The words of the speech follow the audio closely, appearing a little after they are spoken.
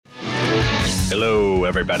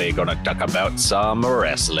everybody. Gonna talk about some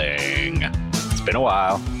wrestling. It's been a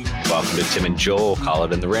while. Welcome to Tim and Joel, Call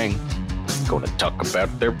It in the Ring. Gonna talk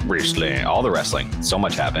about their wrestling. All the wrestling. So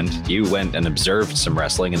much happened. You went and observed some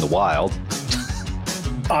wrestling in the wild.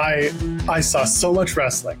 I saw so much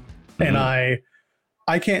wrestling, and I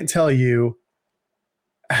can't tell you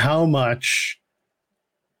how much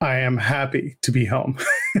I am happy to be home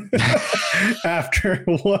after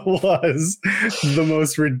what was the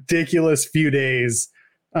most ridiculous few days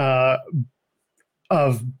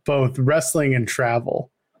of both wrestling and travel.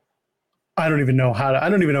 I don't even know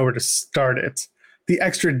where to start it. The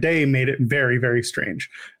extra day made it very, very strange.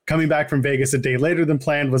 Coming back from Vegas a day later than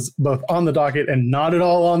planned was both on the docket and not at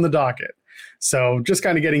all on the docket. So just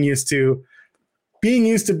kind of getting used to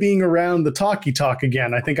being around the talkie talk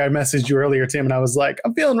again. I think I messaged you earlier, Tim, and I was like,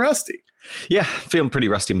 I'm feeling rusty. Yeah, feeling pretty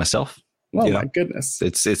rusty myself. Oh my goodness.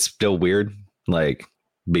 It's still weird, like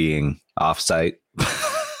being offsite.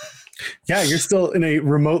 Yeah, you're still in a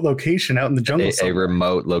remote location out in the jungle. A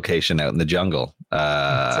remote location out in the jungle.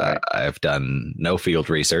 Right. I've done no field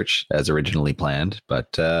research as originally planned, but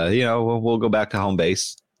we'll go back to home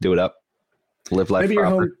base, do it up, live life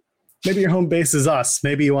proper. Maybe your home base is us.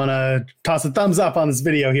 Maybe you want to toss a thumbs up on this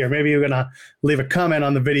video here. Maybe you're going to leave a comment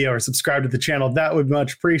on the video or subscribe to the channel. That would be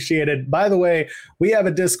much appreciated. By the way, we have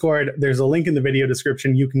a Discord. There's a link in the video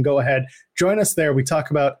description. You can go ahead, join us there. We talk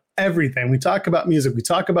about everything. We talk about music. We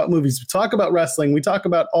talk about movies. We talk about wrestling. We talk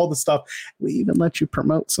about all the stuff. We even let you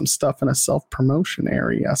promote some stuff in a self-promotion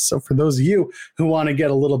area. So for those of you who want to get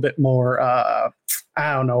a little bit more,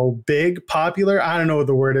 big, popular, I don't know what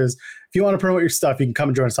the word is. If you want to promote your stuff, you can come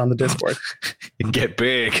and join us on the Discord. Get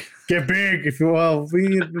big. Get big.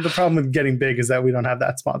 The problem with getting big is that we don't have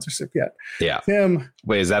that sponsorship yet. Yeah. Tim.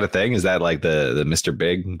 Wait, is that a thing? Is that like the Mr.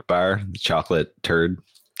 Big bar, the chocolate turd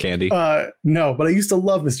candy? No, but I used to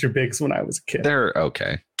love Mr. Big's when I was a kid. They're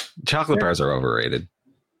okay. Chocolate bars are overrated.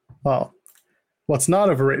 Well, what's not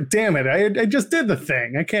overrated? Damn it. I just did the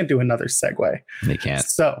thing. I can't do another segue. You can't.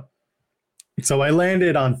 So I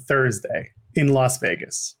landed on Thursday in Las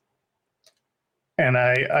Vegas. And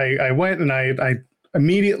I went and I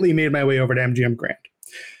immediately made my way over to MGM Grand.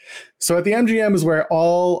 So at the MGM is where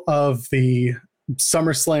all of the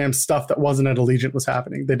SummerSlam stuff that wasn't at Allegiant was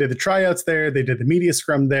happening. They did the tryouts there. They did the media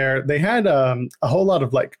scrum there. They had a whole lot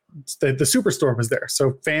of the Superstore was there,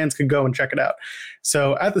 so fans could go and check it out.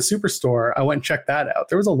 So at the Superstore, I went and checked that out.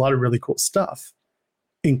 There was a lot of really cool stuff,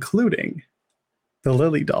 including the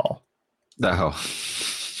Lily doll. Oh.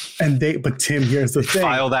 But Tim, here's the thing.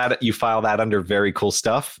 You file that under very cool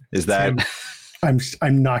stuff? Is that Tim,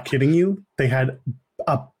 I'm not kidding you. They had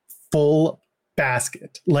a full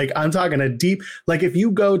basket. Like I'm talking a deep, like if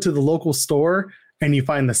you go to the local store and you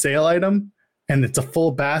find the sale item and it's a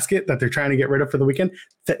full basket that they're trying to get rid of for the weekend,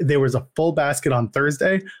 there was a full basket on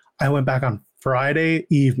Thursday. I went back on Friday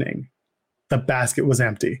evening. The basket was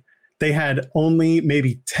empty. They had only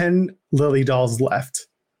maybe 10 Lily dolls left.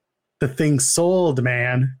 The thing sold,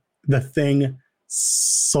 man. The thing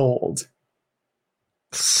sold.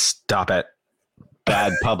 Stop it.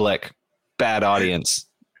 Bad public, bad audience.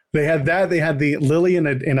 They had that. They had the Lily in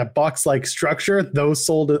a box-like structure. Those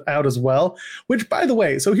sold out as well. Which, by the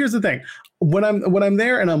way, so here's the thing: when I'm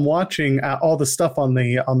there and I'm watching all the stuff on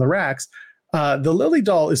the racks, the Lily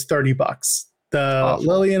doll is $30. The Awful.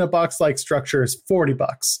 Lily in a box-like structure is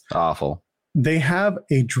 $40. Awful. They have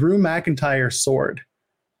a Drew McIntyre sword,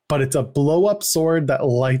 but it's a blow-up sword that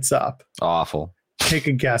lights up. Awful. Take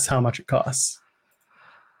a guess how much it costs.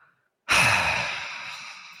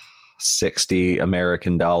 60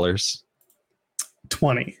 American dollars.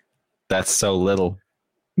 20. That's so little.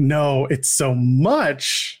 No, it's so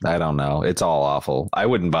much. I don't know. It's all awful. I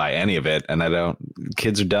wouldn't buy any of it, and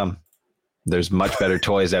kids are dumb. There's much better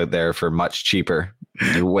toys out there for much cheaper.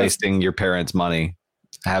 You're wasting your parents' money.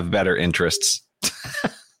 Have better interests.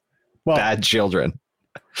 Well, bad children.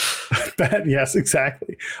 Yes,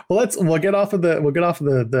 exactly. Well, we'll get off of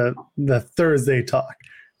the Thursday talk.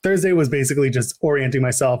 Thursday was basically just orienting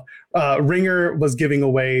myself. Ringer was giving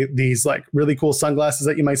away these like really cool sunglasses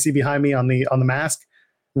that you might see behind me on the mask.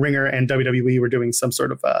 Ringer and WWE were doing some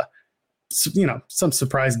sort of some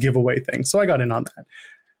surprise giveaway thing. So I got in on that.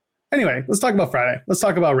 Anyway, let's talk about Friday. Let's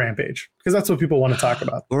talk about Rampage because that's what people want to talk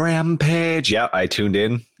about. Rampage. Yeah, I tuned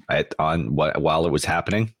in while it was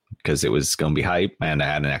happening because it was going to be hype, and I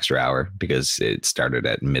had an extra hour because it started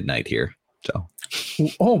at midnight here. So,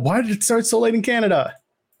 why did it start so late in Canada?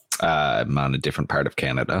 I'm on a different part of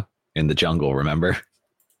Canada in the jungle. Remember?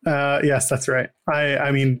 Yes, that's right.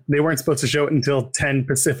 I mean, they weren't supposed to show it until 10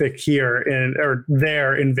 Pacific here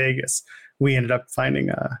in Vegas. We ended up finding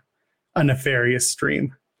a nefarious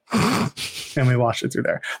stream. and we watched it through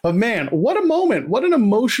there. But man, what a moment. What an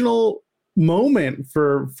emotional moment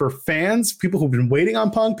for fans, people who've been waiting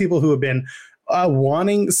on Punk, people who have been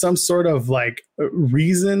wanting some sort of like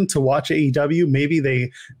reason to watch AEW. Maybe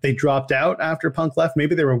they dropped out after Punk left.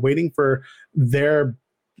 Maybe they were waiting for their,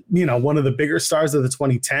 one of the bigger stars of the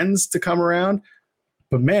 2010s to come around.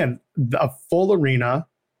 But man, a full arena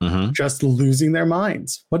just losing their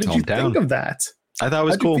minds. What did you think of that? I thought it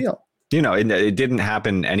was cool. It didn't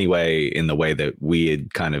happen anyway in the way that we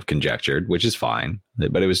had kind of conjectured, which is fine.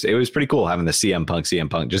 But it was pretty cool having the CM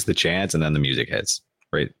Punk, just the chance, and then the music hits,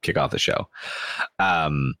 right? Kick off the show.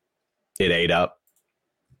 It ate up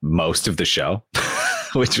most of the show,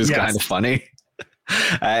 which was kind of funny.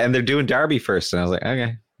 And they're doing Darby first, and I was like,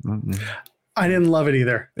 okay. I didn't love it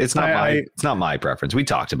either. It's not my preference. We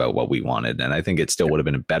talked about what we wanted, and I think it still would have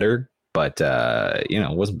been better. But,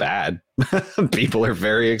 it wasn't bad. People are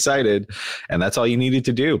very excited. And that's all you needed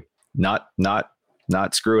to do. Not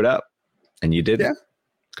screw it up. And you did. Yeah.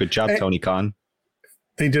 Good job, Tony Khan.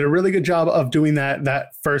 They did a really good job of doing that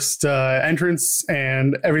first entrance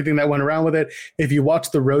and everything that went around with it. If you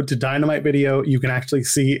watch the Road to Dynamite video, you can actually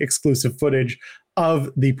see exclusive footage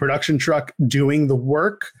of the production truck doing the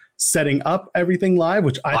work, setting up everything live,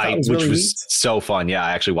 which I thought was really neat. So fun. Yeah,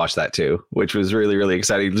 I actually watched that too, which was really, really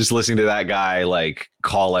exciting. Just listening to that guy like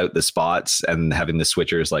call out the spots and having the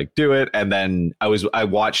switchers like do it. And then I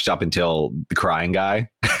watched up until the crying guy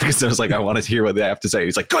because I was like, I wanted to hear what they have to say.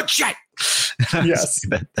 He's like, good shit. Yes,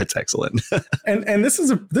 that's excellent. and this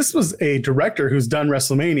was a director who's done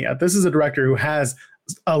WrestleMania. This is a director who has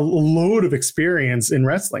a load of experience in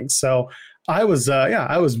wrestling. So I was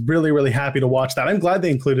really, really happy to watch that. I'm glad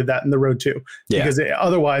they included that in the Road too, because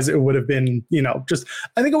otherwise it would have been,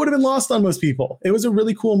 I think it would have been lost on most people. It was a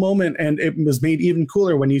really cool moment, and it was made even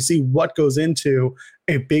cooler when you see what goes into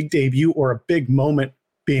a big debut or a big moment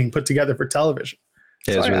being put together for television.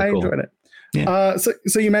 Yeah, so I enjoyed it. Yeah.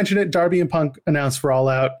 So you mentioned it. Darby and Punk announced for All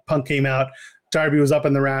Out. Punk came out. Darby was up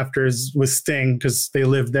in the rafters with Sting because they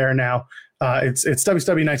live there now. It's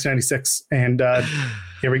WCW 1996, and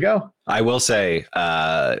here we go. I will say,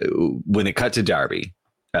 when it cut to Darby,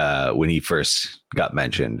 when he first got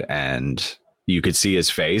mentioned, and you could see his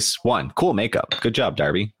face. One, cool makeup. Good job,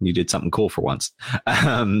 Darby. You did something cool for once.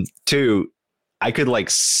 Two, I could like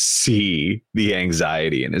see the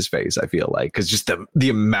anxiety in his face. I feel like, because just the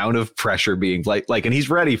amount of pressure being like, and he's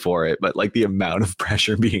ready for it, but like the amount of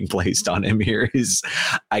pressure being placed on him here is,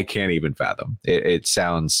 I can't even fathom. It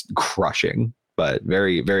sounds crushing, but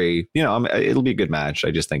very, very, it'll be a good match. I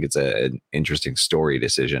just think it's an interesting story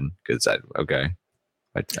decision because I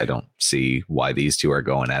don't see why these two are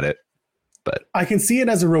going at it, but I can see it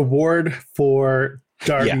as a reward for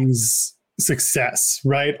Darby's success,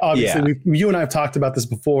 right? Obviously, you and I have talked about this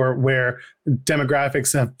before, where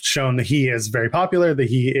demographics have shown that he is very popular, that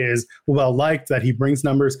he is well liked, that he brings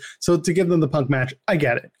numbers. So to give them the Punk match, I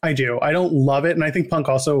get it. I do. I don't love it. And I think Punk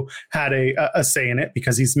also had a say in it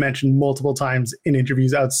because he's mentioned multiple times in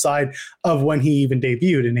interviews outside of when he even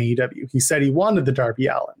debuted in AEW. He said he wanted the Darby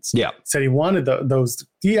Allins. Yeah. Said he wanted those.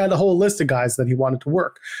 He had a whole list of guys that he wanted to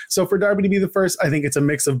work. So for Darby to be the first, I think it's a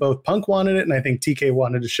mix of both. Punk wanted it, and I think TK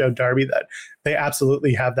wanted to show Darby that they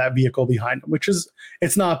absolutely have that vehicle behind them, which is,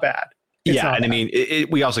 it's not bad. I mean,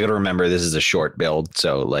 we also got to remember this is a short build.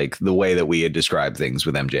 So like the way that we had described things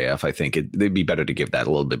with MJF, I think it'd be better to give that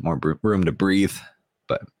a little bit more room to breathe.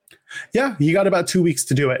 But yeah, you got about 2 weeks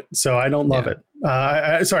to do it. So I don't love it.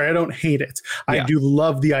 I don't hate it. I do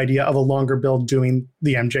love the idea of a longer build doing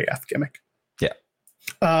the MJF gimmick. Yeah.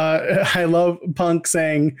 I love Punk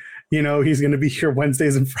saying, he's going to be here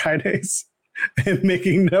Wednesdays and Fridays. And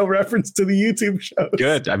making no reference to the YouTube shows.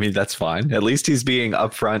 Good. I mean, that's fine. At least he's being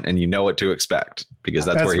upfront and you know what to expect, because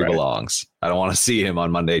that's where he belongs. I don't want to see him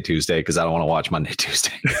on Monday, Tuesday, because I don't want to watch Monday,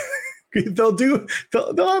 Tuesday. They'll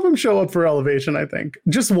have him show up for Elevation, I think.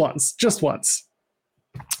 Just once.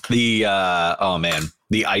 The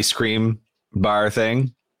the ice cream bar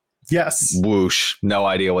thing. Yes. Whoosh. No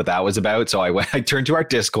idea what that was about. So I turned to our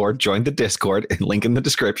Discord, joined the Discord, and link in the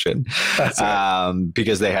description. That's right.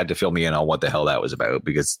 Because they had to fill me in on what the hell that was about.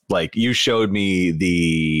 Because like you showed me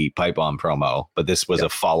the Pipe Bomb promo, but this was a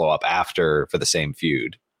follow up after for the same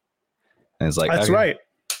feud. And it's like, that's right.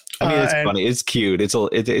 I mean, it's funny. It's cute.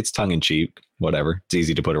 It's tongue in cheek. Whatever. It's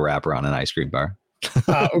easy to put a wrapper on an ice cream bar.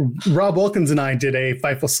 Rob Wilkins and I did a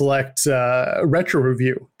Fightful Select retro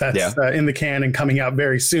review that's in the can and coming out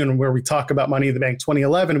very soon, where we talk about Money in the Bank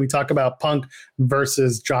 2011. We talk about Punk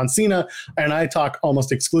versus John Cena, and I talk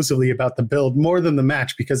almost exclusively about the build more than the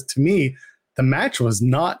match, because to me the match was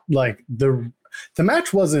not like the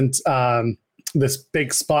match wasn't this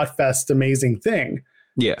big spot fest amazing thing.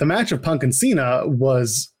 Yeah. The match of Punk and Cena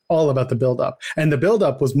was all about the build-up. And the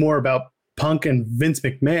build-up was more about Punk and Vince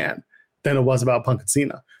McMahon than it was about Punk and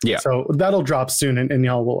Cena. Yeah. So that'll drop soon, and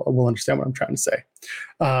y'all will understand what I'm trying to say.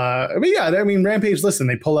 But yeah, I mean, Rampage, listen,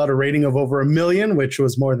 they pull out a rating of over 1 million, which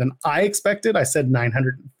was more than I expected. I said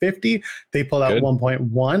 950. They pulled out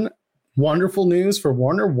 1.1. Wonderful news for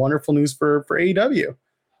Warner. Wonderful news for AEW.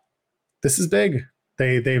 This is big.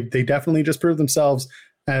 They definitely just proved themselves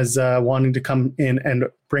as wanting to come in and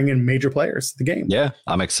bring in major players to the game. Yeah,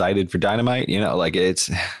 I'm excited for Dynamite. You know, like it's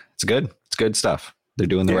good. It's good stuff. They're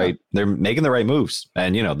doing they're making the right moves,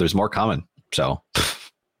 and you know, there's more coming. So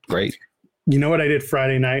great. You know what I did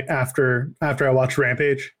Friday night after I watched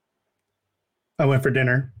Rampage? I went for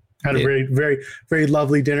dinner. Had a very, very, very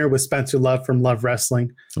lovely dinner with Spencer Love from Love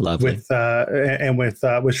Wrestling. Lovely. With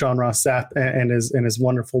Sean Ross Sapp and his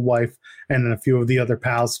wonderful wife and a few of the other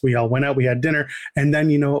pals. We all went out. We had dinner, and then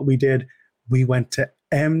you know what we did? We went to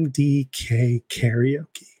MDK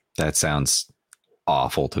karaoke. That sounds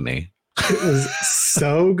awful to me. It was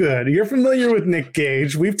so good. You're familiar with Nick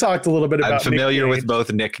Gage. We've talked a little bit about. I'm familiar with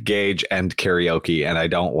both Nick Gage and karaoke, and I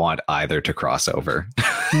don't want either to cross over.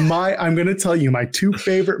 I'm going to tell you my two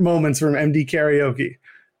favorite moments from MD karaoke.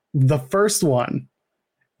 The first one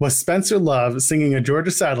was Spencer Love singing a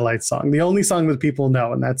Georgia Satellite song, the only song that people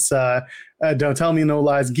know, and that's "Don't Tell Me No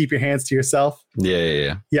Lies and Keep Your Hands to Yourself."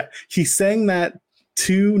 Yeah. He sang that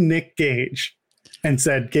to Nick Gage. And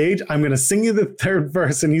said, Gage, I'm going to sing you the third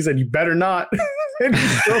verse. And he said, you better not. And he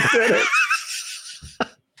still did it.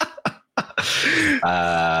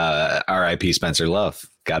 R.I.P. Spencer Love.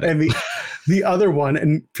 Got it. And the other one,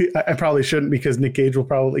 and I probably shouldn't because Nick Gage will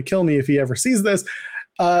probably kill me if he ever sees this.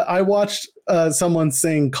 I watched someone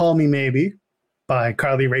sing Call Me Maybe by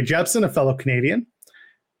Carly Rae Jepsen, a fellow Canadian.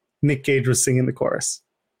 Nick Gage was singing the chorus.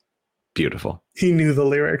 Beautiful. He knew the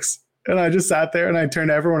lyrics. And I just sat there and I turned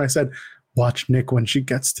to everyone. I said, watch Nick when she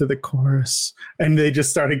gets to the chorus. And they just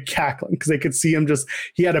started cackling because they could see him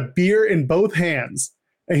he had a beer in both hands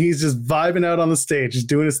and he's just vibing out on the stage, just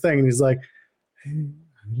doing his thing. And he's like, hey,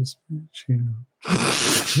 I just met you.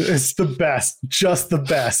 It's the best, just the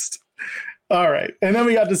best. All right. And then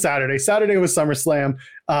we got to Saturday. Saturday was SummerSlam.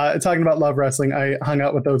 Talking about Love Wrestling, I hung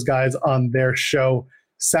out with those guys on their show.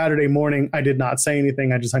 Saturday morning, I did not say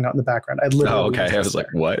anything. I just hung out in the background. I literally I was like,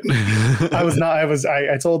 what?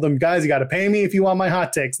 I told them, guys, you got to pay me if you want my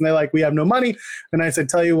hot takes. And they're like, we have no money. And I said,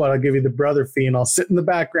 tell you what, I'll give you the brother fee and I'll sit in the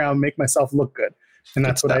background, make myself look good. And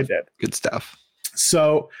that's what I did. Good stuff.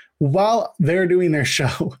 So while they're doing their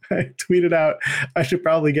show, I tweeted out, I should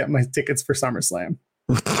probably get my tickets for SummerSlam.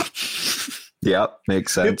 Yep,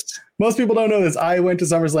 makes sense. Most people don't know this. I went to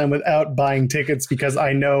SummerSlam without buying tickets because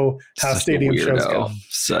I know how stadium shows go.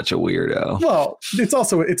 Such a weirdo. Well,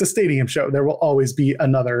 it's a stadium show. There will always be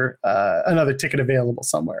another ticket available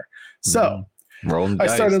somewhere. So I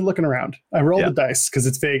started looking around. I rolled the dice because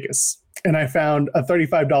it's Vegas. And I found a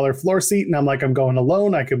 $35 floor seat. And I'm like, I'm going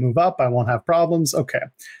alone. I could move up. I won't have problems. Okay.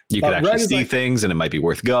 You could actually see things and it might be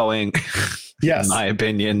worth going. Yes. In my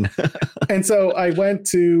opinion. And so I went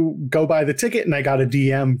to go buy the ticket and I got a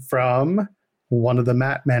DM from one of the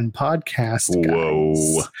Mat Men podcast guys.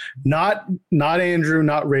 Whoa. Not Andrew,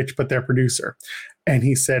 not Rich, but their producer. And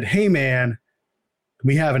he said, hey man,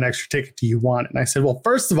 we have an extra ticket. Do you want it? And I said, well,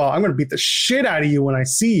 first of all, I'm going to beat the shit out of you when I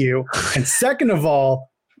see you. And second of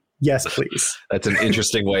all, yes, please. That's an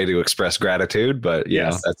interesting way to express gratitude, but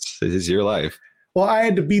yeah, this is your life. Well, I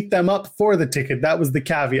had to beat them up for the ticket. That was the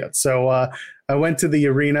caveat. So I went to the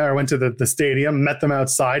arena, or went to the stadium, met them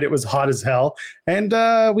outside. It was hot as hell. And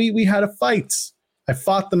we had a fight. I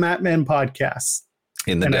fought the Mat Men podcast.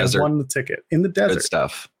 In the desert. I won the ticket. In the desert. Good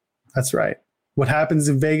stuff. That's right. What happens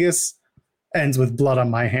in Vegas ends with blood on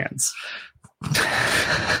my hands.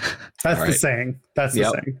 That's the saying. That's the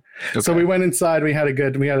saying. Okay. So we went inside. We had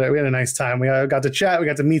a nice time. We got to chat. We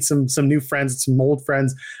got to meet some new friends, some old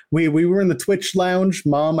friends. We were in the Twitch lounge.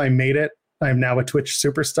 Mom, I made it. I'm now a Twitch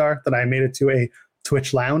superstar. That I made it to a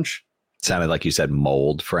Twitch lounge. Sounded like you said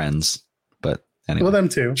mold friends, but anyway. Well, them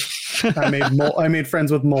too. I made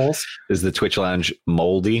friends with moles. Is the Twitch lounge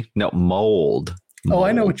moldy? No, mold. Oh,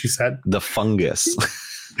 I know what you said. The fungus.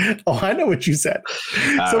 Oh, I know what you said.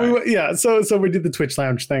 So we did the Twitch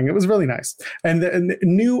lounge thing. It was really nice. And the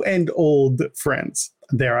new and old friends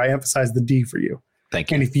there. I emphasize the D for you. Thank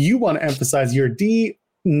you. And if you want to emphasize your D,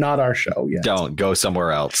 not our show yet. Don't go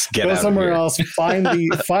somewhere else. Go somewhere else. Find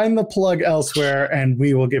the plug elsewhere, and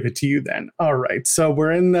we will give it to you then. All right. So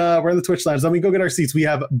we're in the Twitch lounge. Let me go get our seats. We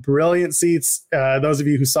have brilliant seats. Those of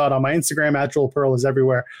you who saw it on my Instagram, @JoelPearl is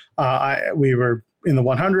everywhere. We were in the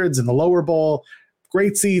 100s in the lower bowl.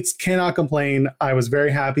 great seats, cannot complain. I was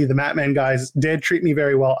very happy. The Mat Men guys did treat me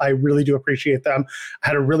very well. I really do appreciate them. I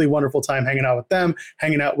had a really wonderful time hanging out with them,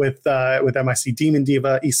 hanging out with MIC Demon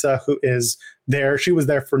Diva, Issa, who is there. She was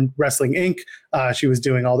there for Wrestling Inc. She was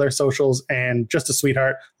doing all their socials and just a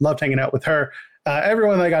sweetheart. Loved hanging out with her.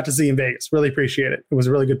 Everyone that I got to see in Vegas, really appreciate it. It was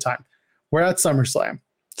a really good time. We're at SummerSlam.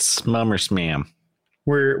 SummerSlam.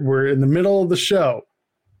 We're in the middle of the show.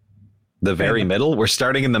 The very middle? We're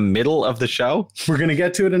starting in the middle of the show? We're going to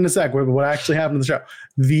get to it in a sec. What actually happened in the show.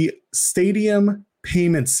 The stadium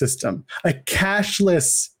payment system, a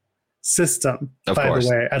cashless system, the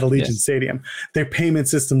way, at Allegiant Stadium. Their payment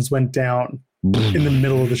systems went down in the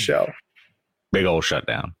middle of the show. Big old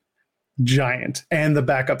shutdown. Giant. And the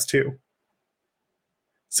backups too.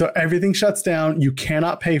 So everything shuts down. You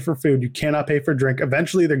cannot pay for food. You cannot pay for drink.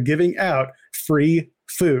 Eventually, they're giving out free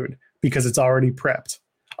food because it's already prepped.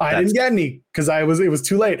 I didn't get any because it was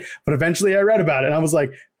too late. But eventually, I read about it and I was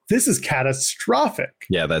like, "This is catastrophic."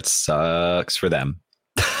 Yeah, that sucks for them.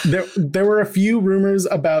 There were a few rumors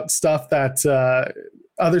about stuff that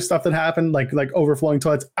other stuff that happened, like overflowing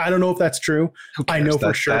toilets. I don't know if that's true. I know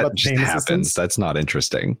for sure about the payment systems. That's not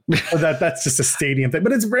interesting. That's just a stadium thing,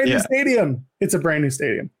 but it's a brand new stadium. It's a brand new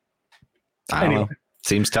stadium. I don't know.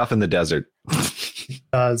 Seems tough in the desert.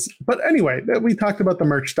 Does. But anyway, we talked about the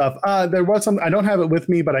merch stuff. There was some, I don't have it with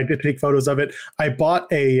me, but I did take photos of it. I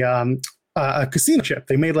bought a casino chip.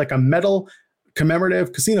 They made like a metal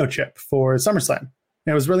commemorative casino chip for SummerSlam. And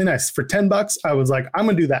it was really nice. For $10, I was like, I'm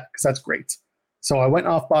going to do that because that's great. So I went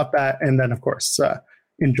off, bought that, and then, of course,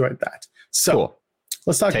 enjoyed that. So cool.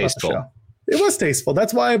 Let's talk about the show. It was tasteful.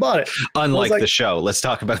 That's why I bought it. Unlike the show. Let's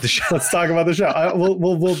talk about the show. Let's talk about the show.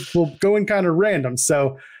 We'll go in kind of random.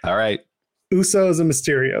 So, all right. Usos and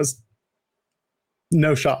Mysterios.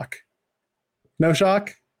 No shock. No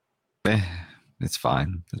shock? It's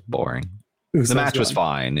fine. It's boring. Usos the match was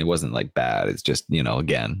fine. It wasn't like bad. It's just,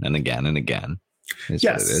 again and again and again. It's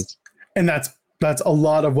yes. What it is. And that's a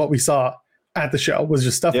lot of what we saw at the show was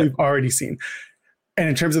just stuff we've already seen. And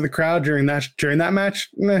in terms of the crowd during that match,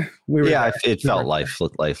 it felt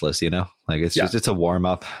lifeless, like it's just, it's a warm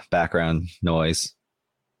up background noise.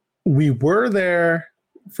 We were there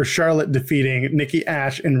for Charlotte defeating Nikki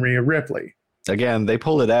Ash and Rhea Ripley. Again, they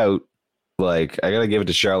pull it out. Like, I got to give it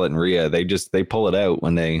to Charlotte and Rhea. They pull it out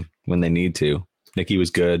when they need to. Nikki was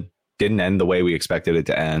good. Didn't end the way we expected it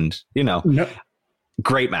to end. No.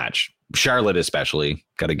 Great match. Charlotte especially,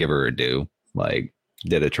 got to give her a due. Like,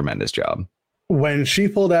 did a tremendous job. When she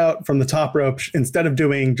pulled out from the top rope, instead of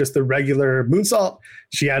doing just the regular moonsault,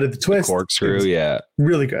 she added the twist. Corkscrew, yeah.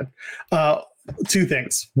 Really good. Two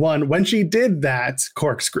things. One, when she did that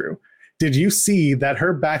corkscrew, did you see that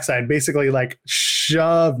her backside basically like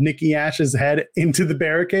shoved Nikki Ash's head into the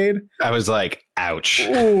barricade? I was like, ouch.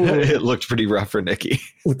 It looked pretty rough for Nikki.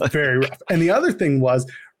 Very rough. And the other thing was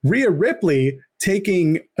Rhea Ripley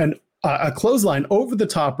taking a clothesline over the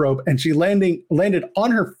top rope, and she landed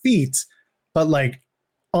on her feet, but like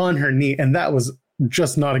on her knee. And that was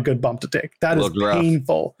just not a good bump to take. That is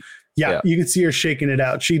painful. Yeah, you can see her shaking it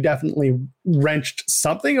out. She definitely wrenched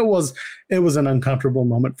something. It was an uncomfortable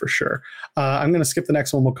moment for sure. I'm going to skip the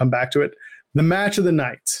next one. We'll come back to it. The match of the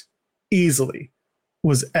night easily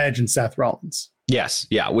was Edge and Seth Rollins. Yes.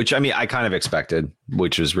 Yeah. Which, I mean, I kind of expected,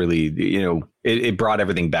 which was really, it brought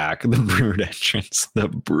everything back. The Brood entrance,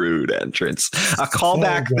 a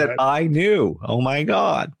callback that I knew. Oh my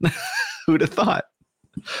God. Who'd have thought?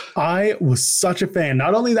 I was such a fan.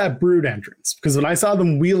 Not only that Brood entrance, because when I saw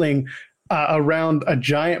them wheeling around a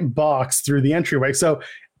giant box through the entryway, so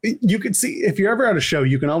you could see, if you're ever at a show,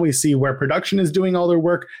 you can always see where production is doing all their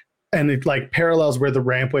work, and it like parallels where the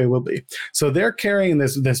rampway will be. So they're carrying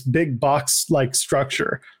this big box like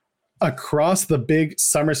structure across the big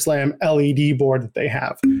SummerSlam LED board that they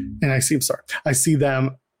have, and I see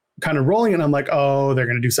them kind of rolling, and I'm like, oh, they're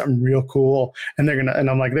gonna do something real cool, and they're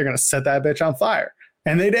gonna set that bitch on fire.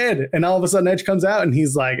 And they did. And all of a sudden Edge comes out and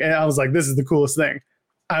he's like, and I was like, this is the coolest thing.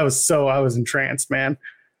 I was entranced, man.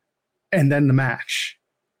 And then the match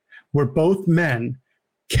where both men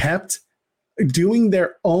kept doing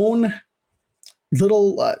their own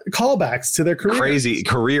little callbacks to their career. Crazy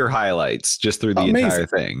career highlights just through the entire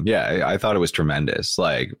thing. Yeah. I thought it was tremendous.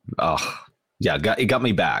 Like, it got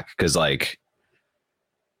me back. Cause like,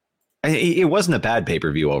 it wasn't a bad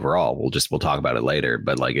pay-per-view overall. We'll talk about it later,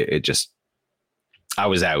 but like it just, I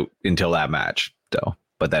was out until that match, though.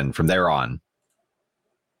 But then from there on,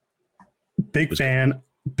 big fan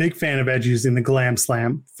of Edge using the Glam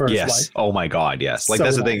Slam for his life. Oh my God, yes. Like, so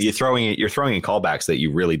that's the thing. You're throwing in callbacks that you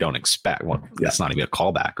really don't expect. Well, that's not even a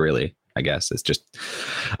callback, really. I guess it's just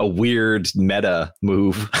a weird meta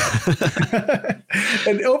move.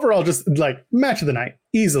 And overall, just like match of the night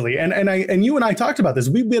easily. And you and I talked about this.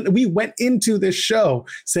 We went into this show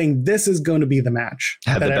saying this is going to be the match.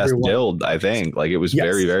 Had the best build, I think. Like it was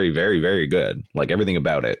very, very, very, very good. Like everything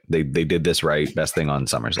about it. They did this right. Best thing on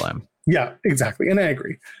SummerSlam. Yeah, exactly. And I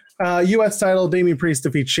agree. US title, Damian Priest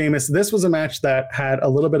defeats Sheamus. This was a match that had a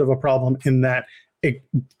little bit of a problem in that it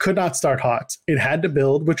could not start hot. It had to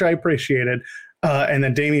build, which I appreciated. And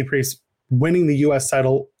then Damian Priest winning the US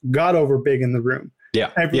title got over big in the room.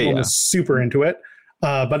 Yeah. Everyone was super into it.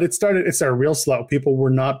 But it started real slow. People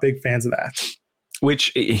were not big fans of that.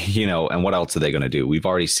 Which, you know, and what else are they going to do? We've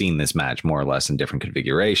already seen this match more or less in different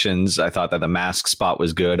configurations. I thought that the mask spot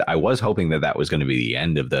was good. I was hoping that was going to be the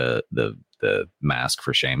end of the mask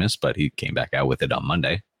for Sheamus, but he came back out with it on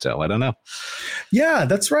Monday. So I don't know. Yeah,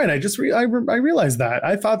 that's right. I realized that.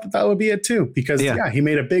 I thought that would be it too, because he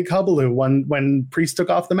made a big hullabaloo when Priest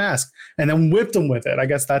took off the mask and then whipped him with it. I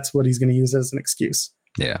guess that's what he's going to use as an excuse.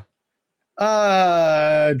 Yeah.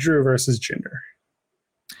 Drew versus Jinder.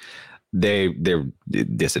 They're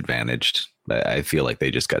disadvantaged. I feel like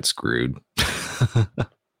they just got screwed.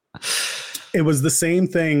 It was the same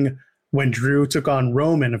thing when Drew took on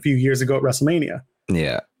Roman a few years ago at WrestleMania.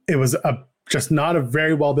 Yeah. It was just not a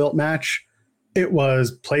very well built match. It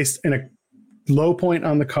was placed in a low point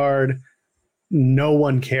on the card. No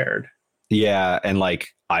one cared. Yeah. And like,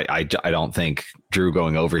 I don't think Drew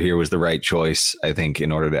going over here was the right choice. I think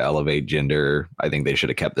in order to elevate Jinder, I think they should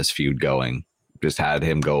have kept this feud going. Just had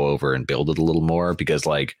him go over and build it a little more, because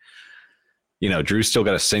like, you know, Drew's still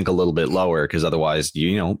got to sink a little bit lower, because otherwise,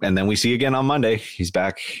 you know, and then we see again on Monday, he's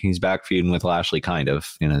back feuding with Lashley kind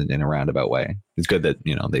of in a roundabout way. It's good that,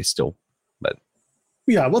 you know, they still, but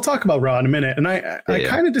yeah, we'll talk about Raw in a minute. And I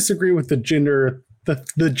kind of disagree with the Jinder, the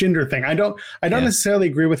Jinder thing. I don't necessarily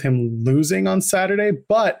agree with him losing on Saturday,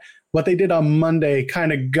 but what they did on Monday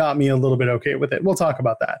kind of got me a little bit okay with it. We'll talk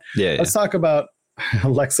about that. Let's talk about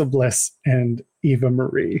Alexa Bliss and Eva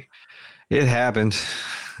Marie. It happened.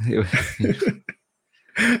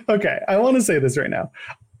 Okay, I want to say this right now.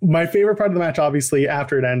 My favorite part of the match, obviously,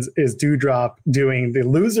 after it ends, is Doudrop doing the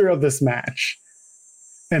loser of this match,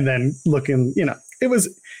 and then looking. You know, it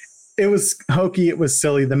was hokey. It was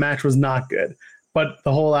silly. The match was not good, but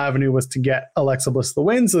the whole avenue was to get Alexa Bliss the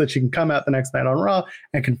win so that she can come out the next night on Raw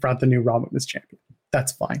and confront the new Raw Women's Champion.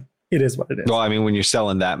 That's fine. It is what it is. Well, I mean, when you're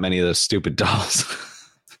selling that many of those stupid dolls.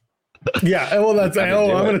 Yeah, well, I'm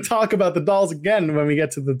going to talk about the dolls again when we get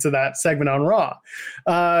to that segment on Raw,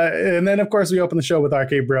 and then of course we open the show with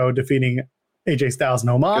RK Bro defeating AJ Styles and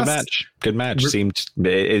Omos. Good match.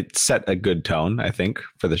 It set a good tone, I think,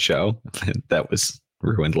 for the show. That was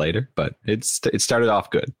ruined later, but it started off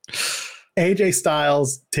good. AJ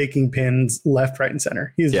Styles taking pins left, right, and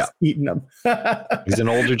center. He's just eating them. He's an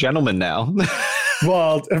older gentleman now.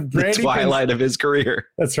 Well, the twilight of his career.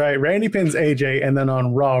 That's right. Randy pins AJ, and then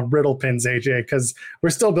on Raw, Riddle pins AJ, because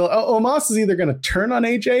we're still building. Omos is either going to turn on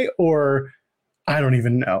AJ or I don't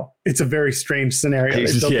even know. It's a very strange scenario.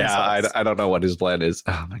 I don't know what his plan is.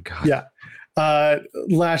 Oh my god. Yeah.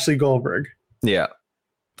 Lashley Goldberg. Yeah.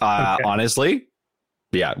 Okay. Honestly,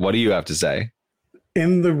 yeah. What do you have to say?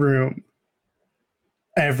 In the room,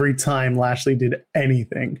 every time Lashley did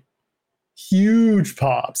anything, huge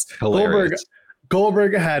pops. Hilarious.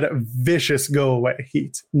 Goldberg had vicious go away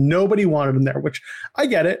heat. Nobody wanted him there, which I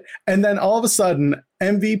get it. And then all of a sudden,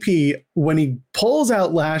 MVP, when he pulls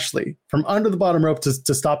out Lashley from under the bottom rope to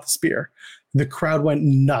stop the spear, the crowd went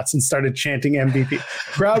nuts and started chanting MVP.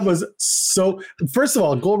 Crowd was so, first of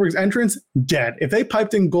all, Goldberg's entrance, dead. If they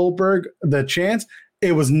piped in Goldberg, the chant,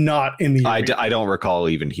 it was not in the arena. I don't recall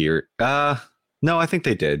even here. No, I think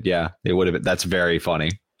they did. Yeah, it would have been. That's very funny.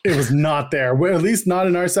 It was not there. Well, at least not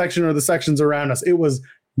in our section or the sections around us. It was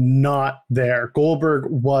not there. Goldberg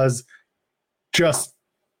was just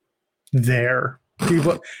there.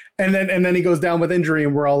 People, and then he goes down with injury,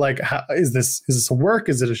 and we're all like, "Is this a work?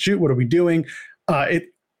 Is it a shoot? What are we doing?"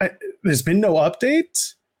 There's been no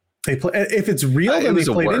update. If it's real, then they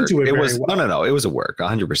played into it. It was well. No. It was a work,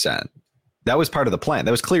 100%. That was part of the plan.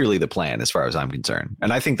 That was clearly the plan as far as I'm concerned.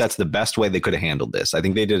 And I think that's the best way they could have handled this. I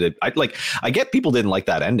think they did it. I get people didn't like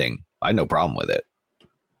that ending. I had no problem with it.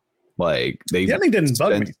 Like the ending didn't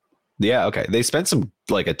bug me. Yeah. Okay. They spent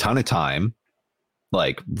a ton of time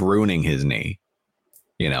like ruining his knee,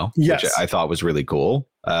 you know, yes. Which I thought was really cool.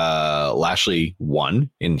 Lashley won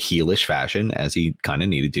in heelish fashion, as he kind of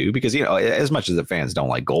needed to, because, you know, as much as the fans don't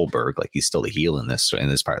like Goldberg, like he's still the heel in this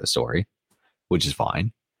part of the story, which is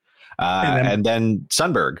fine. And then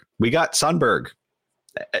Sunberg, we got Sunberg.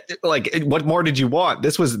 Like, what more did you want?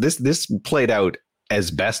 This played out as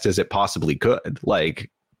best as it possibly could. Like,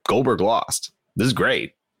 Goldberg lost. This is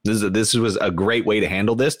great. This was a great way to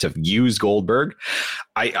handle this, to use Goldberg.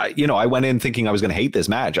 I went in thinking I was going to hate this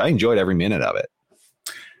match. I enjoyed every minute of it.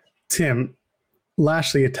 Tim,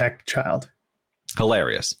 Lashley attacked the child.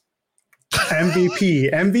 Hilarious.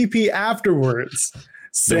 MVP afterwards.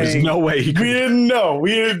 There was no way he could. We didn't know.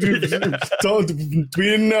 We didn't know. We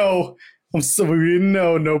didn't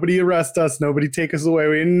know. Nobody arrest us. Nobody take us away.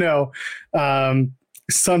 We didn't know.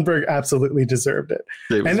 Sundberg absolutely deserved it.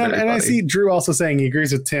 And I see Drew also saying he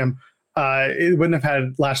agrees with Tim. It wouldn't have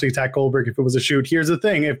had Lashley attack Goldberg if it was a shoot. Here's the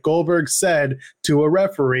thing. If Goldberg said to a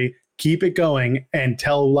referee, keep it going and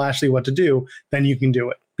tell Lashley what to do, then you can do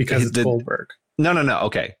it because it's Goldberg. No.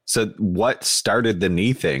 Okay. So what started the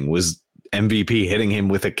knee thing was MVP hitting him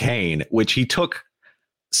with a cane, which he took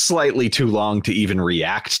slightly too long to even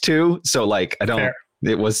react to. So like, Fair.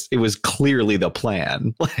 It was clearly the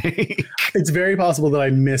plan. It's very possible that I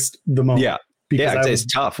missed the moment. Yeah. Yeah. It's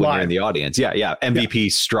tough when you're in the audience. Yeah.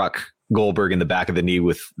 MVP struck Goldberg in the back of the knee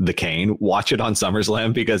with the cane. Watch it on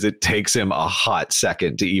SummerSlam because it takes him a hot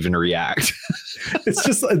second to even react. It's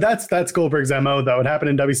just that's Goldberg's MO though. It happened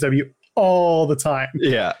in WCW all the time.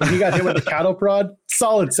 Yeah. He got hit with the cattle prod,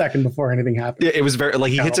 solid second before anything happened. Yeah, it was very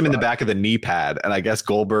like he hits him in the back of the knee pad, and I guess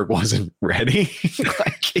Goldberg wasn't ready. He's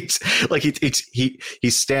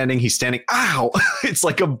standing. Ow! It's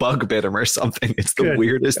like a bug bit him or something. It's the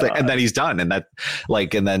weirdest thing. And then he's done. And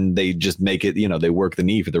then they just make it, they work the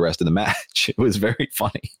knee for the rest of the match. It was very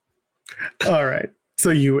funny. All right. So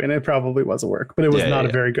it probably was a work, but it was not a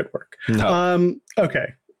very good work. No.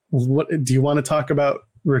 Okay. What do you want to talk about?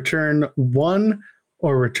 Return 1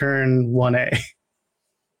 or Return 1A?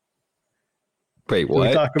 Wait,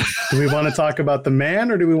 what? Do we want to talk about the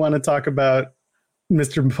man or do we want to talk about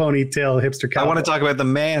Mr. Ponytail Hipster Cowboy? I want to talk about the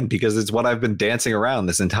man because it's what I've been dancing around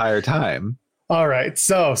this entire time. All right.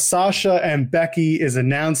 So Sasha and Becky is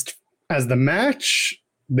announced as the match.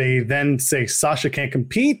 They then say Sasha can't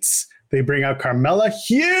compete. They bring out Carmella.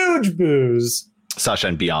 Huge boos. Sasha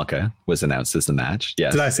and Bianca was announced as the match.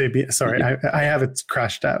 Yes. Did I say? Sorry, yeah. I have it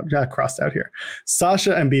crossed out here.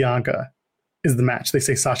 Sasha and Bianca is the match. They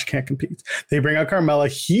say Sasha can't compete. They bring out Carmella.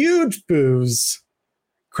 Huge boos.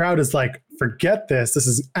 Crowd is like, forget this. This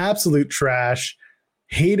is absolute trash.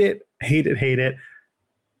 Hate it.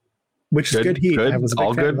 Which is good heat. Good. I was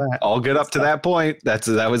all good. All good up to that point. That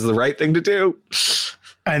was the right thing to do.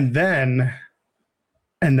 And then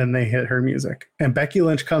they hit her music, and Becky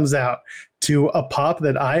Lynch comes out to a pop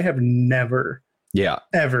that I have never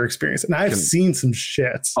ever experienced. And I've seen some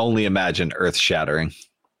shit. Only imagine earth shattering.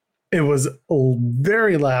 It was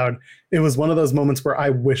very loud. It was one of those moments where I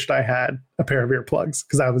wished I had a pair of earplugs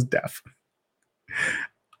because I was deaf.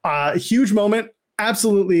 Huge moment.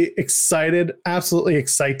 Absolutely excited. Absolutely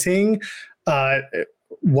exciting. It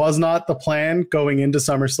was not the plan going into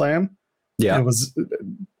SummerSlam. Yeah.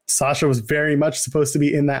 Sasha was very much supposed to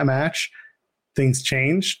be in that match. Things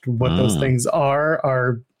changed. What those things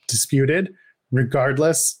are disputed.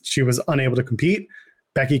 Regardless, she was unable to compete.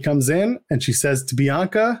 Becky comes in and she says to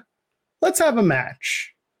Bianca, let's have a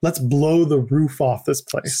match. Let's blow the roof off this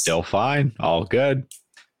place. Still fine. All good.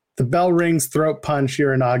 The bell rings, throat punch,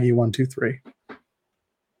 Uranagi, 1, 2, 3.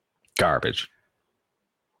 Garbage.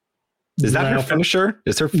 Is that her finisher?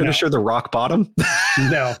 Is her finisher the rock bottom?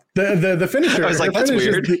 No. The finisher. I was like, that's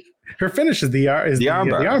weird. Her finish is the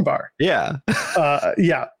arm bar. Yeah.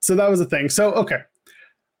 Yeah. So that was the thing. So, okay.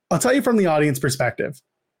 I'll tell you from the audience perspective.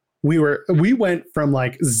 We went from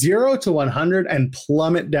like 0 to 100 and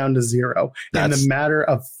plummet down to 0 in the matter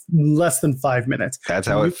of less than 5 minutes. That's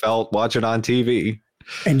how it felt watching on TV.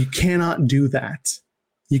 And you cannot do that.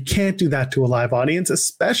 You can't do that to a live audience,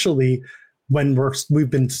 especially when we've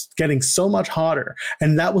been getting so much hotter.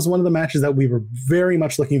 And that was one of the matches that we were very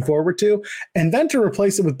much looking forward to. And then to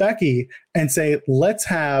replace it with Becky and say, let's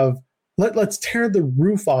tear the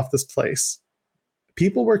roof off this place.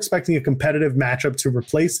 People were expecting a competitive matchup to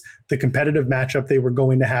replace the competitive matchup they were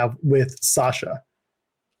going to have with Sasha.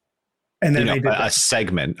 And then they did a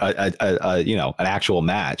segment, an actual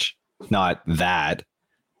match, not that.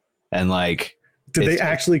 And like, did they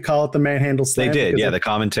actually call it the manhandle slam? They did. Yeah. The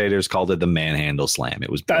commentators called it the manhandle slam. It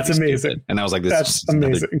was that's amazing. Stupid. And I was like, this is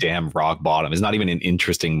another damn rock bottom. It's not even an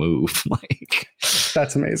interesting move. Like,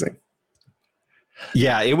 that's amazing.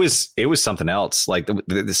 Yeah, it was something else. Like,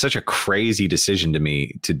 it's such a crazy decision to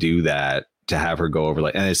me to do that, to have her go over.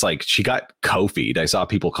 Like, and it's like, she got Kofi'd. I saw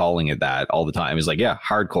people calling it that all the time. It's like, yeah,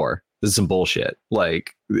 hardcore. This is some bullshit.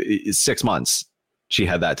 Like, 6 months she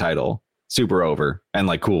had that title. Super over. And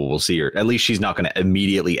like, cool, we'll see her. At least she's not going to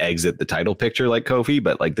immediately exit the title picture like Kofi,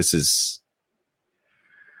 but like, this is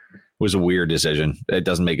was a weird decision. It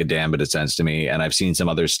doesn't make a damn bit of sense to me. And I've seen some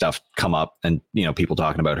other stuff come up and, you know, people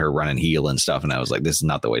talking about her running heel and stuff. And I was like, this is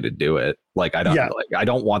not the way to do it. Like, I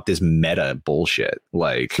don't want this meta bullshit.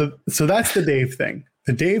 Like, so that's the Dave thing.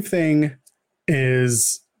 The Dave thing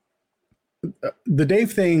is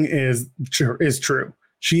true.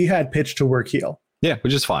 She had pitched to work heel. Yeah,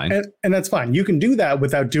 which is fine. And that's fine. You can do that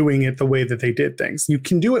without doing it the way that they did things. You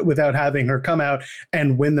can do it without having her come out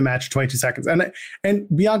and win the match in 22 seconds. And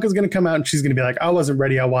Bianca's going to come out and she's going to be like, I wasn't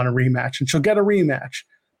ready. I want a rematch. And she'll get a rematch.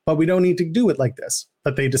 But we don't need to do it like this.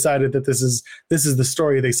 But they decided that this is the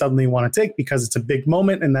story they suddenly want to take because it's a big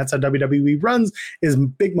moment. And that's how WWE runs, is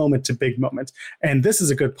big moment to big moment. And this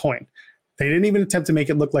is a good point. They didn't even attempt to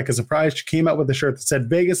make it look like a surprise. She came out with a shirt that said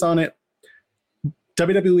Vegas on it.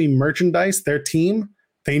 WWE merchandise, their team,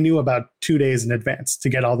 they knew about 2 days in advance to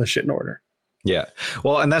get all this shit in order. Yeah.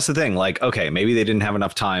 Well, and that's the thing. Like, okay, maybe they didn't have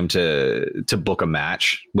enough time to book a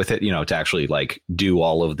match with it, you know, to actually like do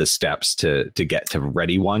all of the steps to get to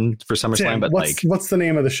ready one for SummerSlam. Tim, but what's the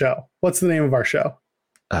name of the show? What's the name of our show?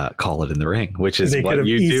 Call It in the Ring, which is what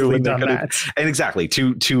you do. And exactly.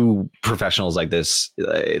 Two professionals like this,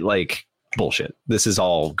 like, bullshit. This is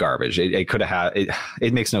all garbage. It could have had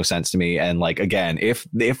it makes no sense to me. And like, again, if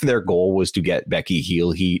their goal was to get Becky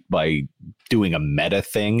heel heat by doing a meta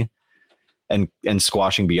thing and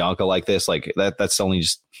squashing Bianca like this, like that's only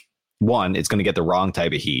just one, it's going to get the wrong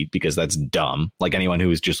type of heat because that's dumb. Like anyone who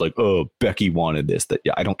is just like, oh, Becky wanted this, that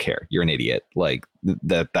I don't care. You're an idiot. Like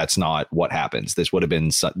that's not what happens. This would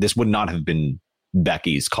not have been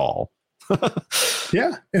Becky's call.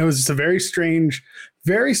 Yeah, it was just a very strange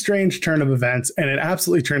turn of events, and it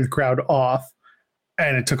absolutely turned the crowd off.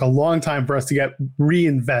 And it took a long time for us to get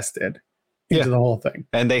reinvested into the whole thing.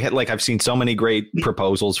 And they had, like, I've seen so many great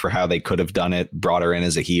proposals for how they could have done it, brought her in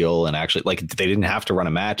as a heel, and actually, like, they didn't have to run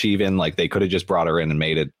a match even. Like, they could have just brought her in and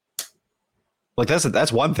made it. Like,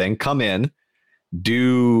 that's one thing. Come in,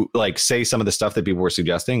 do, like, say some of the stuff that people were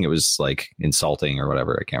suggesting. It was like insulting or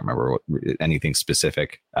whatever. I can't remember anything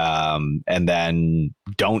specific. And then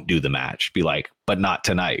don't do the match. Be like, but not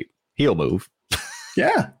tonight. Heel move.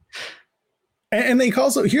 Yeah. And they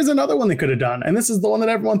also, here's another one they could have done. And this is the one that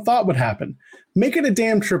everyone thought would happen. Make it a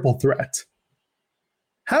damn triple threat.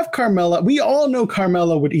 Have Carmella. We all know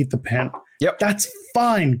Carmella would eat the pin. Yep. That's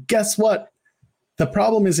fine. Guess what? The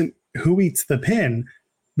problem isn't who eats the pin.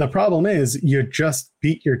 The problem is you just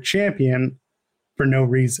beat your champion for no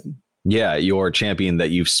reason. Yeah, your champion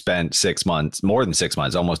that you've spent 6 months, more than 6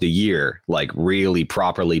 months, almost a year, like really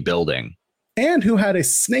properly building. And who had a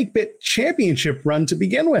snakebit championship run to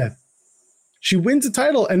begin with. She wins a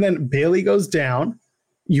title and then Bayley goes down.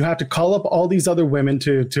 You have to call up all these other women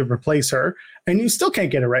to replace her. And you still can't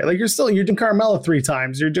get it right. Like you're doing Carmella 3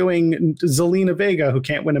 times. You're doing Zelina Vega, who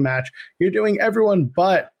can't win a match. You're doing everyone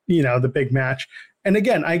but, you know, the big match. And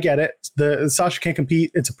again, I get it. The Sasha can't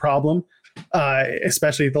compete. It's a problem,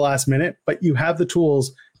 especially at the last minute. But you have the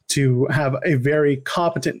tools to have a very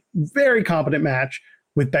competent match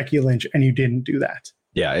with Becky Lynch, and you didn't do that.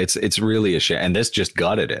 Yeah, it's really a shame. And this just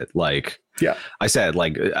gutted it. Like, yeah, I said,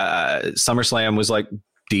 like, SummerSlam was like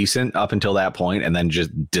decent up until that point, and then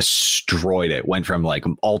just destroyed it. Went from like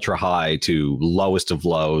ultra high to lowest of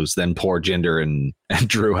lows. Then poor Jinder and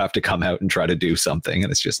Drew have to come out and try to do something,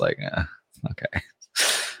 and it's just like, okay.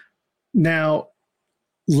 Now,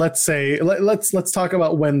 let's talk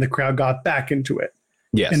about when the crowd got back into it.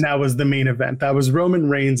 Yes. And that was the main event. That was Roman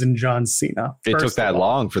Reigns and John Cena. It took that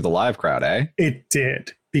long for the live crowd, eh? It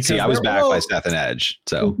did. Because I was backed by Seth and Edge.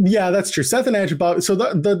 So yeah, that's true. Seth and Edge, so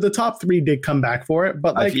the top 3 did come back for it,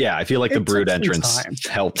 but like, I feel like the Brood entrance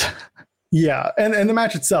helped. Yeah, and the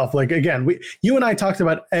match itself, like again, you and I talked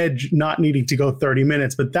about Edge not needing to go 30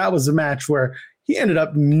 minutes, but that was a match where he ended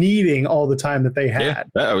up needing all the time that they had. Yeah,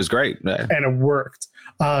 that was great. Yeah. And it worked.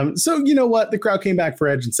 So you know what? The crowd came back for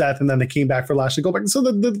Edge and Seth, and then they came back for Lashley Goldberg. So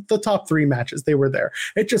the top 3 matches, they were there.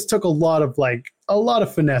 It just took a lot of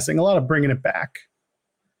finessing, a lot of bringing it back.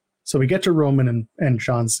 So we get to Roman and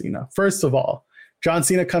John Cena. First of all, John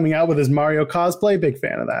Cena coming out with his Mario cosplay, big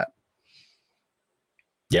fan of that.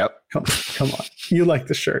 Yep. Come on. You like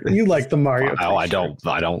the shirt. You like the Mario. Oh, I don't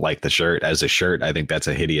like the shirt as a shirt. I think that's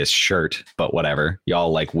a hideous shirt, but whatever.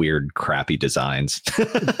 Y'all like weird, crappy designs.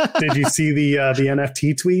 Did you see the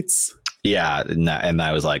NFT tweets? Yeah. And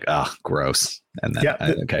I was like, oh, gross. And then,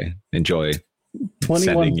 okay, enjoy.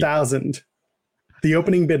 21,000. The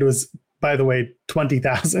opening bid was, by the way,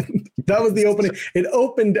 20,000. That was the opening. It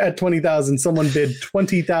opened at 20,000. Someone bid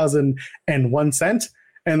 20,001 cent.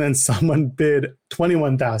 And then someone bid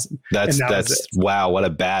 21,000. That's wow! What a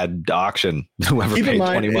bad auction. Whoever paid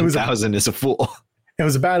 21,000 is a fool. It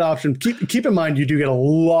was a bad option. Keep in mind, you do get a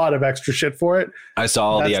lot of extra shit for it. I saw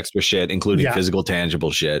all the extra shit, including physical, tangible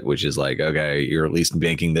shit, which is like, okay, you're at least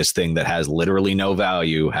making this thing that has literally no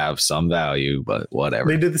value have some value, but whatever.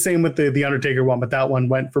 They did the same with the Undertaker one, but that one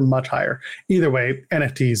went for much higher. Either way,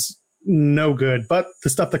 NFTs, no good, but the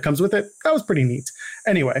stuff that comes with it, that was pretty neat.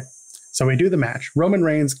 Anyway, so we do the match. Roman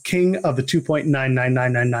Reigns, king of the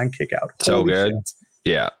 2.99999 kick out. So good. Shit.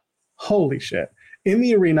 Yeah. Holy shit. In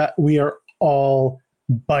the arena, we are all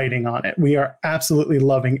biting on it. We are absolutely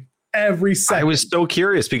loving every second. I was so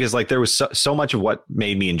curious because like there was so much of what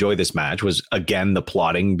made me enjoy this match was again the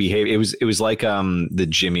plotting behavior. It was like the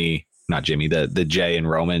Jay and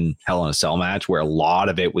Roman Hell in a Cell match where a lot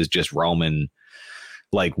of it was just Roman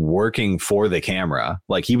like working for the camera.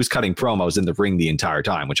 Like he was cutting promos in the ring the entire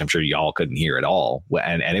time, which I'm sure y'all couldn't hear at all.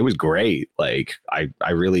 And it was great. Like I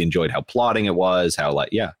really enjoyed how plotting it was, how like,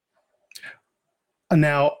 yeah.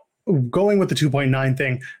 Now going with the 2.9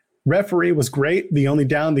 thing, referee was great. The only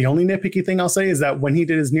nitpicky thing I'll say is that when he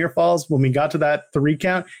did his near falls, when we got to that 3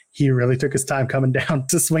 count, he really took his time coming down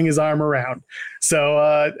to swing his arm around. So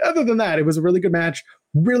other than that, it was a really good match.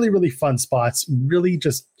 Really, really fun spots. Really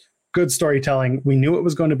just good storytelling. We knew it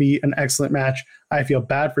was going to be an excellent match. I feel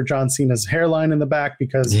bad for John Cena's hairline in the back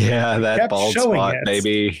because that bald spot,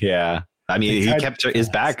 maybe. Yeah. I mean, his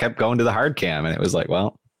back kept going to the hard cam, and it was like,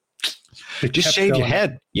 well, just shave your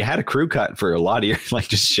head. You had a crew cut for a lot of your like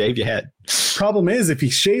just shave your head. Problem is, if he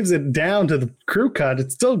shaves it down to the crew cut,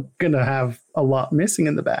 it's still gonna have a lot missing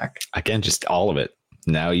in the back. Again, just all of it.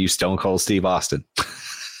 Now you Stone Cold Steve Austin.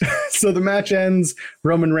 So the match ends.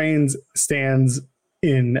 Roman Reigns stands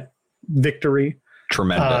in victory.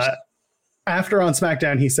 Tremendous. After on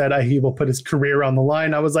SmackDown, he said he will put his career on the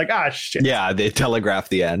line. I was like, shit. Yeah, they telegraphed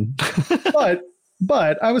the end.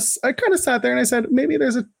 But I kind of sat there and I said, maybe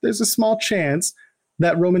there's a small chance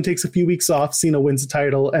that Roman takes a few weeks off, Cena wins the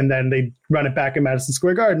title, and then they run it back in Madison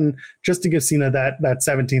Square Garden just to give Cena that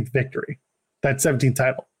 17th victory, that 17th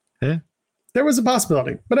title. Yeah. There was a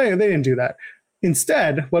possibility, but they didn't do that.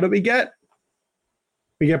 Instead, what do we get?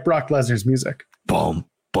 We get Brock Lesnar's music. Boom,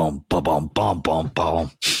 boom, boom, boom, boom, boom,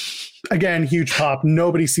 boom. Again, huge pop.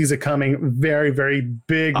 Nobody sees it coming. Very, very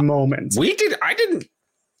big moments. I didn't.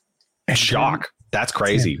 Shock. That's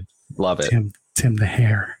crazy. Love it. Tim the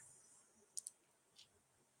hair.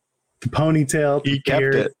 The ponytail. He kept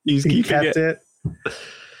it. He kept it.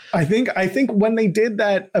 I think when they did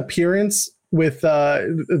that appearance with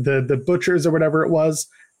the butchers or whatever it was,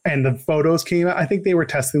 and the photos came out, I think they were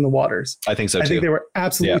testing the waters. I think so too. I think they were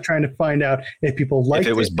absolutely trying to find out if people liked it.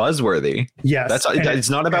 If it was buzzworthy. Yes. It's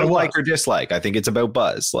not about like or dislike. I think it's about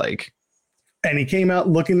buzz. Like. And he came out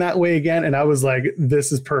looking that way again, and I was like,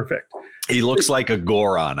 this is perfect. He looks like a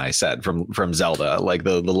Goron, I said, from Zelda, like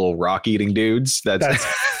the little rock eating dudes. That's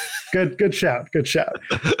good shout.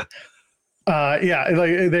 Yeah,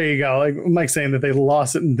 like there you go. Like Mike saying that they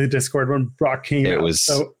lost it in the Discord when Brock came out. It was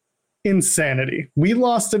so insanity. We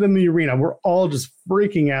lost it in the arena. We're all just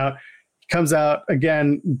freaking out. He comes out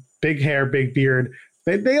again, big hair, big beard.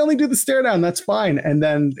 They only do the stare down. That's fine. And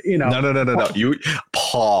then, No.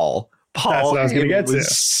 Paul. That's what I was going to get to.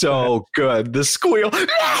 So good. The squeal.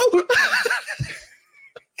 No!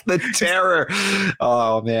 The terror.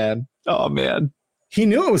 Oh, man. He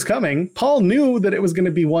knew it was coming. Paul knew that it was going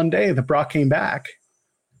to be one day that Brock came back.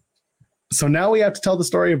 So now we have to tell the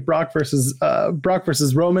story of Brock versus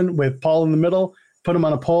Roman with Paul in the middle. Put him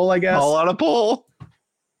on a pole, I guess. Paul on a pole.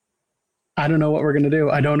 I don't know what we're going to do.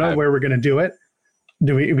 I don't know where we're going to do it.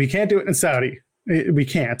 We can't do it in Saudi. We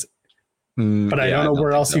can't. But I don't know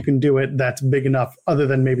where else you can do it that's big enough other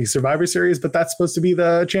than maybe Survivor Series, but that's supposed to be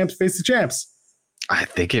the champs face the champs. I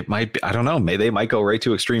think it might be. I don't know. Maybe they might go right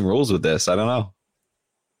to Extreme Rules with this. I don't know.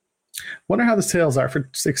 Wonder how the sales are for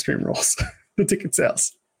Extreme Rules, the ticket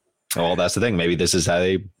sales. Well, that's the thing. Maybe this is how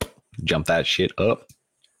they jump that shit up.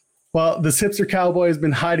 Well, this hipster cowboy has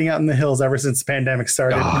been hiding out in the hills ever since the pandemic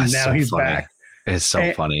started, and now he's back. It's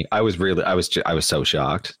so funny. I was so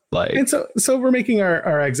shocked. Like, and so we're making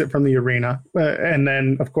our exit from the arena, and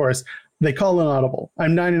then of course they call an audible.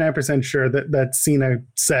 I'm 99% sure that Cena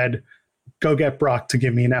said, "Go get Brock to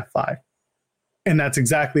give me an F5," and that's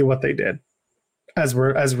exactly what they did. As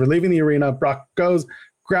we're leaving the arena, Brock goes,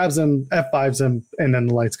 grabs him, F5s him, and then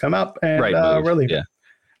the lights come up, and we're leaving. Yeah.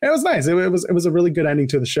 And it was nice. It was a really good ending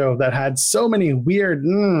to the show that had so many weird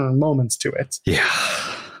moments to it. Yeah.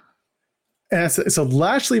 And so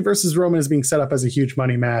Lashley versus Roman is being set up as a huge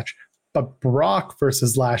money match, but Brock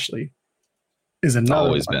versus Lashley is another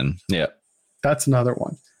always one. Been. Yeah. That's another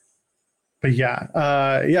one. But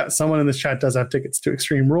yeah, someone in this chat does have tickets to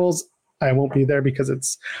Extreme Rules. I won't be there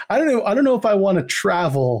because I don't know if I want to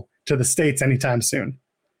travel to the States anytime soon.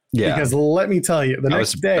 Yeah. Because let me tell you, the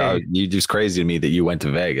next day, you just crazy to me that you went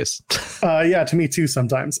to Vegas. Yeah, to me too.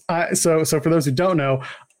 Sometimes. So for those who don't know,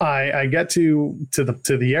 I get to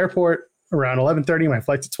the airport around 11:30. My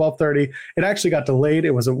flight's at 12:30. It actually got delayed.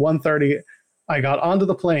 It was at 1:30. I got onto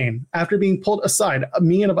the plane after being pulled aside,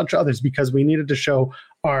 me and a bunch of others, because we needed to show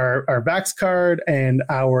our Vax card and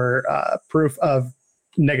our proof of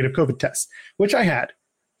negative COVID tests, which I had.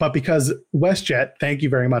 But because WestJet, thank you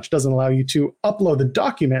very much, doesn't allow you to upload the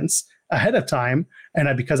documents ahead of time,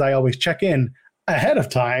 and because I always check in ahead of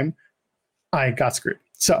time, I got screwed.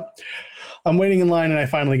 So I'm waiting in line, and I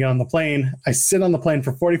finally get on the plane. I sit on the plane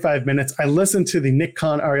for 45 minutes. I listen to the Nick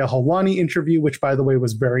Khan, Ariel Helwani interview, which, by the way,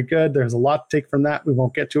 was very good. There's a lot to take from that. We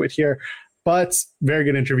won't get to it here, but very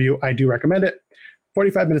good interview. I do recommend it.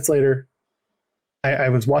 45 minutes later, I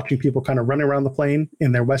was watching people kind of running around the plane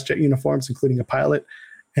in their WestJet uniforms, including a pilot.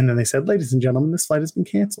 And then they said, ladies and gentlemen, this flight has been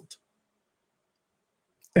canceled.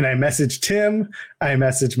 And I messaged Tim, I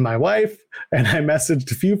messaged my wife, and I messaged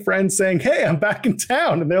a few friends saying, hey, I'm back in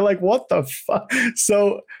town. And they're like, what the fuck?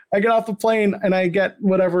 So I get off the plane and I get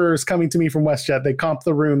whatever is coming to me from WestJet. They comp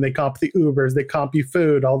the room, they comp the Ubers, they comp you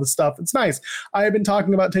food, all the stuff. It's nice. I have been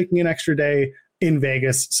talking about taking an extra day in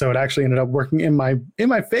Vegas, so it actually ended up working in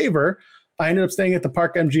my favor. I ended up staying at the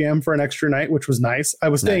Park MGM for an extra night, which was nice. I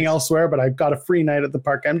was staying elsewhere, but I got a free night at the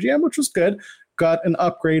Park MGM, which was good. Got an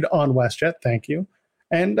upgrade on WestJet. Thank you.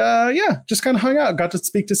 And just kind of hung out. Got to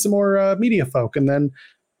speak to some more media folk. And then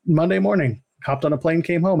Monday morning, hopped on a plane,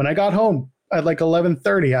 came home. And I got home at like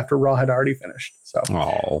 11:30 after Raw had already finished.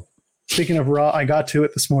 So speaking of Raw, I got to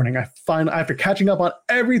it this morning. After catching up on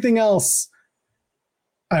everything else,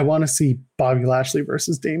 I want to see Bobby Lashley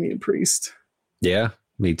versus Damian Priest. Yeah,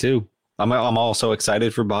 me too. I'm also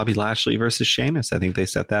excited for Bobby Lashley versus Sheamus. I think they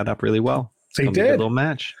set that up really well. They did. Be a good little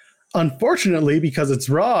match. Unfortunately, because it's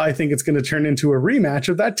Raw, I think it's going to turn into a rematch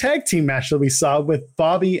of that tag team match that we saw with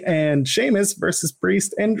Bobby and Sheamus versus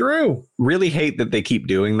Priest and Drew. Really hate that they keep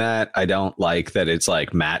doing that. I don't like that it's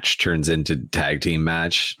like match turns into tag team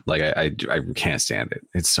match. Like I can't stand it.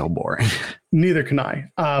 It's so boring. Neither can I.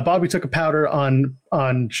 Bobby took a powder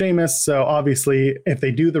on Sheamus, so obviously if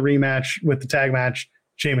they do the rematch with the tag match,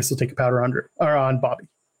 Sheamus will take a powder on Bobby.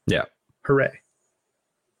 Yeah. Hooray.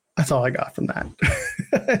 That's all I got from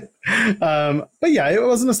that. But yeah, it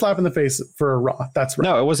wasn't a slap in the face for Raw. That's right.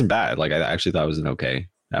 No, it wasn't bad. Like I actually thought it was an okay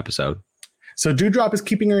episode. So Doudrop is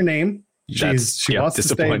keeping her name. She wants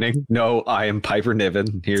disappointing. To stay. No, I am Piper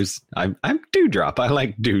Niven. I'm Doudrop. I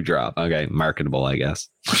like Doudrop. Okay, marketable, I guess.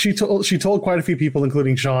 She told quite a few people,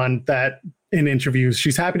 including Sean, that in interviews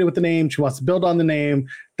she's happy with the name. She wants to build on the name.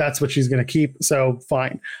 That's what she's going to keep. So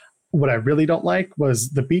fine. What I really don't like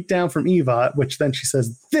was the beatdown from Eva, which then she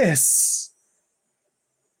says, "This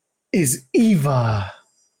is Eva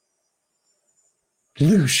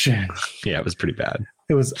Lucian." Yeah, it was pretty bad.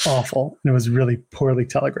 It was awful. And it was really poorly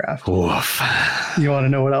telegraphed. Oof. You want to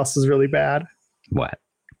know what else is really bad? What?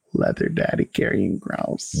 Leather Daddy carrying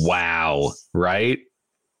Grouse. Wow. Right?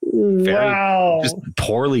 Wow. Just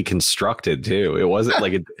poorly constructed, too. It wasn't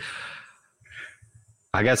like it.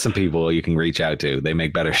 I got some people you can reach out to. They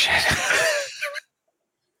make better shit.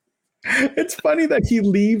 It's funny that he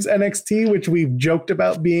leaves NXT, which we've joked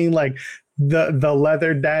about being like the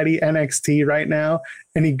Leather Daddy NXT right now.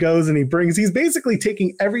 And he goes and he's basically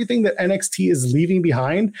taking everything that NXT is leaving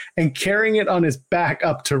behind and carrying it on his back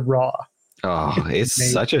up to Raw. Oh,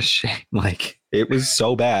 it's such a shame. Like, it was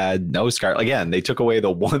so bad. No Scar. Again, they took away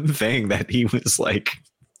the one thing that he was like,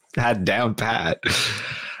 had down pat.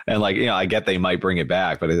 And like, you know, I get they might bring it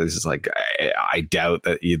back, but it's just like, I doubt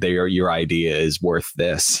that your idea is worth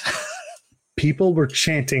this. People were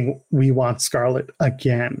chanting, "We want Scarlett"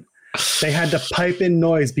 again. They had to pipe in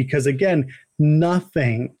noise because, again,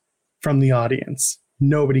 nothing from the audience.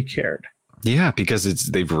 Nobody cared. Yeah, because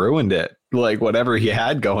they've ruined it. Like whatever he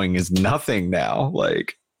had going is nothing now.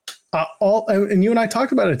 Like and you and I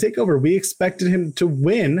talked about it at TakeOver. We expected him to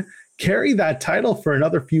win, carry that title for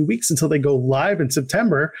another few weeks until they go live in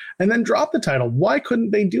September, and then drop the title. Why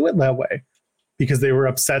couldn't they do it that way? Because they were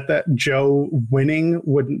upset that Joe winning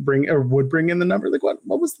would bring in the number. Like what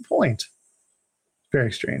was the point?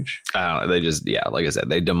 Very strange. They just, like I said,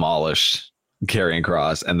 they demolished Karrion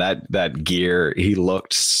Kross, and that gear, he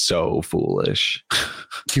looked so foolish.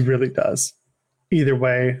 He really does. Either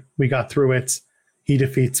way, we got through it. He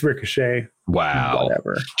defeats Ricochet. Wow.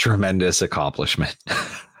 Whatever. Tremendous accomplishment.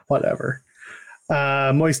 Whatever.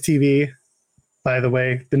 Moist TV, by the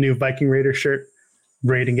way, the new Viking Raider shirt,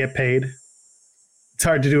 raid and get paid. It's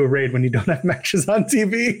hard to do a raid when you don't have matches on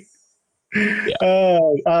TV.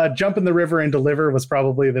 Yeah. Jump in the river and deliver was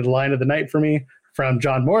probably the line of the night for me. from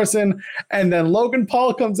John Morrison. And then Logan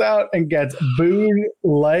Paul comes out and gets booed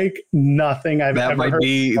like nothing I've ever heard. That might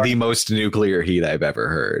be the most nuclear heat I've ever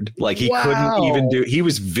heard. Like he couldn't even do, he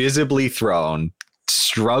was visibly thrown,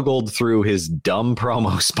 struggled through his dumb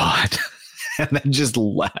promo spot, and then just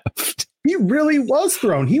left. He really was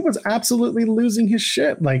thrown. He was absolutely losing his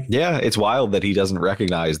shit. Like, yeah, it's wild that he doesn't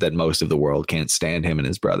recognize that most of the world can't stand him and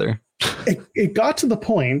his brother. It got to the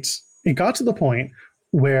point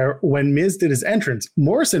where when Miz did his entrance,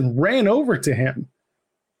 Morrison ran over to him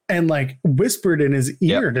and like whispered in his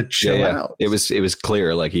ear to chill out. It was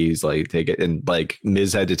clear, like he's like, take it, and like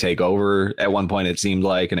Miz had to take over at one point, it seemed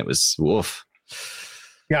like, and it was woof.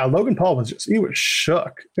 Yeah, Logan Paul was he was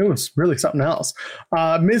shook. It was really something else.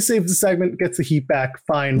 Miz saves the segment, gets the heat back,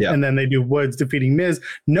 fine. And then they do Woods defeating Miz.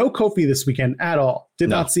 No Kofi this weekend at all. Did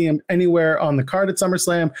not see him anywhere on the card at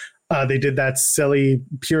SummerSlam. They did that silly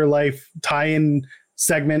Pure Life tie-in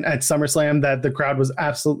segment at SummerSlam that the crowd was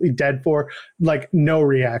absolutely dead for. Like no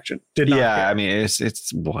reaction. Did not care. I mean,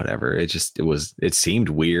 it's whatever. It seemed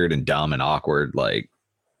weird and dumb and awkward. Like,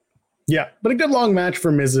 yeah, but a good long match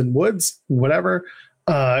for Miz and Woods. Whatever.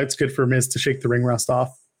 It's good for Miz to shake the ring rust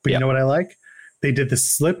off. But you know what I like? They did the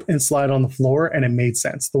slip and slide on the floor, and it made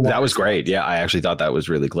sense. That was great. Yeah, I actually thought that was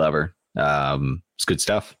really clever. It's good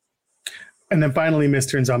stuff. And then finally, Miz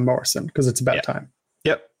turns on Morrison because it's about time.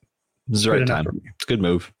 Yep. This is the right time. It's a good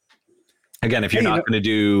move. Again, if you're not going to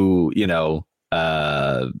do,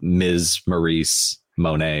 Miz, Maurice,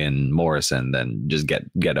 Monet, and Morrison, then just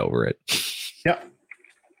get over it. Yep.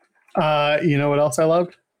 You know what else I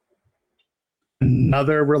loved?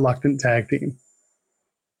 Another reluctant tag team.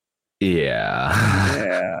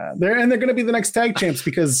 Yeah. They're going to be the next tag champs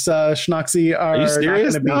because Schnoxy are you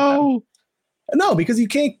serious? Not going to beat them. No, because you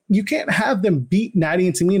can't have them beat Natty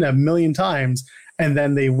and Tamina a million times and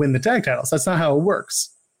then they win the tag titles. That's not how it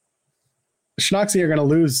works. Schnoxy are going to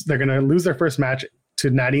lose. They're going to lose their first match to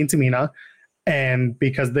Natty and Tamina, and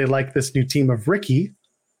because they like this new team of Ricky,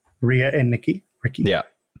 Rhea and Nikki. Ricky. Yeah.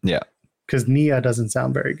 Because Nia doesn't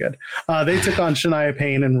sound very good. They took on Shania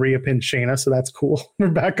Payne and Rhea pinned Shayna, so that's cool. We're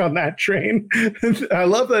back on that train. I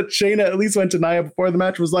love that Shayna at least went to Nia before the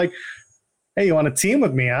match, was like, hey, you want to team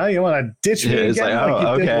with me, huh? You want to ditch me again?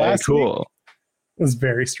 Like, you did last cool. Week? It was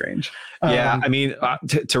very strange. I mean,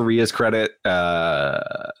 to Rhea's credit,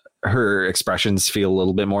 her expressions feel a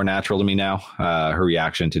little bit more natural to me now. Her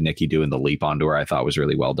reaction to Nikki doing the leap onto her, I thought was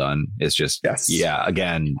really well done. It's just,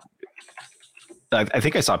 again, I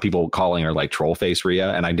think I saw people calling her like troll face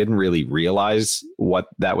Rhea, and I didn't really realize what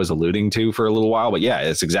that was alluding to for a little while. But yeah,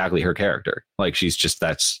 it's exactly her character. Like she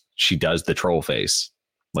does the troll face,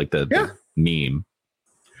 like the meme.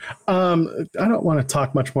 I don't want to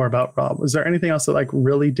talk much more about Rob. Was there anything else that like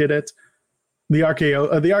really did it? The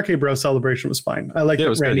RK Bro celebration was fine. I like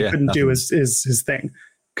that Randy couldn't do his thing.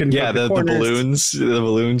 The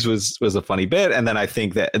balloons was a funny bit, and then I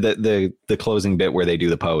think that the closing bit where they do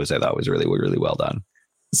the pose, I thought was really, really well done.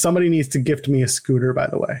 Somebody needs to gift me a scooter, by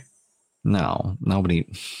the way. No, nobody.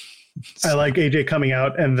 I like AJ coming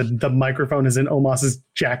out and the microphone is in Omos's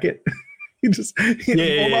jacket.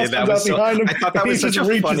 Omos that was behind him. I thought that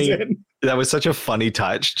was such a funny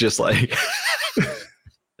touch, just like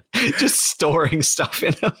just storing stuff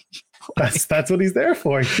in him. That's what he's there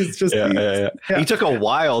for. He's just He took a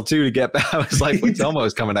while too to get back. I was like, when's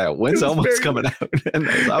Omos coming out? And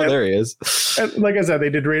there he is. And like I said, they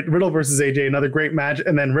did Riddle versus AJ, another great match,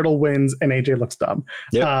 and then Riddle wins and AJ looks dumb.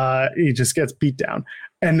 He just gets beat down.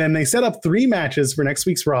 And then they set up 3 matches for next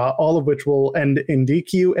week's Raw, all of which will end in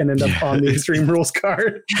DQ and end up on the Extreme Rules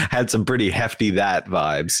card. Had some pretty hefty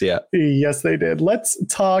vibes. Yeah. Yes, they did. Let's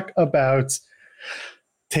talk about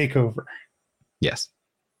TakeOver. Yes.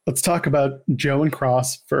 Let's talk about Joe and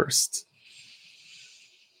Cross first.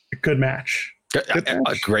 Good match.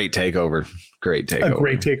 A great takeover. A great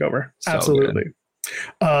takeover. So absolutely.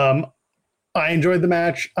 I enjoyed the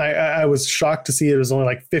match. I was shocked to see it was only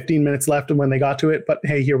like 15 minutes left and when they got to it, but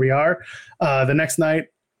hey, here we are. The next night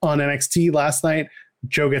on NXT last night,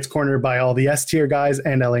 Joe gets cornered by all the S tier guys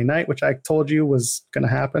and LA Knight, which I told you was going to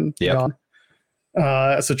happen. Yeah.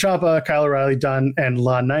 So Ciampa, Kyle O'Reilly, Dunn, and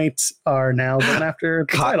La Knight are now going after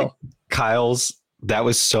the title. Kyle's, that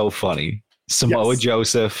was so funny. Samoa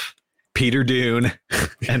Joseph, Peter Dune,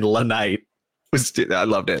 and La Knight. I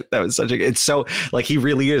loved it. That was it's so like he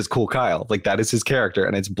really is Cool Kyle. Like that is his character,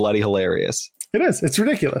 and it's bloody hilarious. It is. It's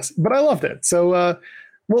ridiculous, but I loved it. So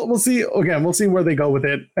we'll see. Again, we'll see where they go with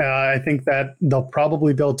it. I think that they'll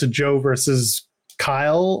probably build to Joe versus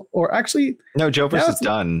Kyle, or actually no, Joe versus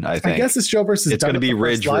Dunn. I think. I guess it's Joe versus. It's going to be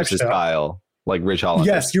Ridge versus Kyle. like Ridge Holland.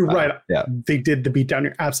 Yes, you're right. Yeah, they did the beatdown.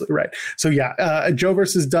 You're absolutely right. So yeah, Joe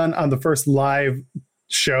versus Dunn on the first live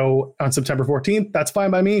show on September 14th. That's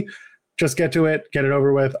fine by me. Just get to it, get it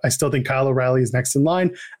over with. I still think Kyle O'Reilly is next in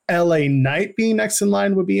line. LA Knight being next in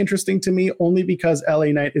line would be interesting to me, only because LA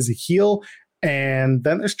Knight is a heel. And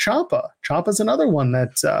then there's Ciampa. Ciampa's another one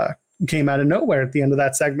that came out of nowhere at the end of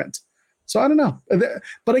that segment. So I don't know.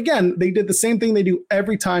 But again, they did the same thing they do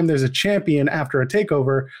every time there's a champion after a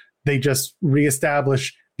takeover. They just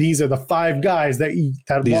reestablish these are the 5 guys that these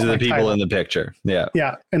are the people title. In the picture. Yeah.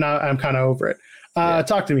 Yeah. And I'm kind of over it.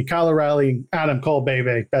 Talk to me. Kyle O'Reilly, Adam Cole,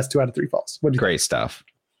 Bebe, best 2 out of 3 falls. Great stuff.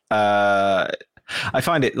 I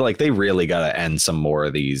find it like they really got to end some more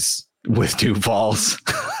of these with 2 falls.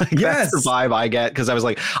 Yes. That's the vibe I get, because I was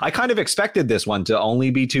like, I kind of expected this one to only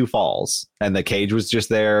be 2 falls and the cage was just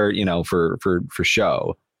there, for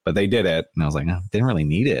show. But they did it. And I was like, oh, didn't really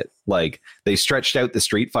need it. Like they stretched out the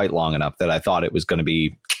street fight long enough that I thought it was going to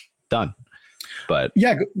be done. But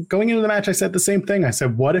yeah, going into the match, I said the same thing. I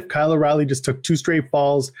said, what if Kyle O'Reilly just took 2 straight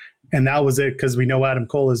falls and that was it? Because we know Adam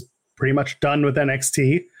Cole is pretty much done with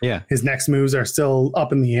NXT. Yeah. His next moves are still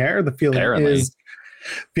up in the air. The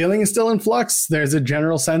feeling is still in flux. There's a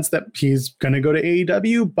general sense that he's going to go to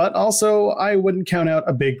AEW, but also I wouldn't count out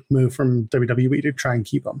a big move from WWE to try and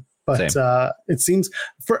keep him. But it seems,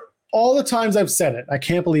 for all the times I've said it, I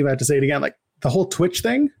can't believe I have to say it again. Like the whole Twitch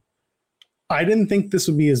thing, I didn't think this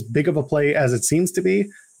would be as big of a play as it seems to be.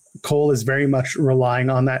 Cole is very much relying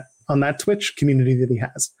on that Twitch community that he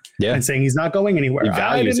has. Yeah. And saying he's not going anywhere. He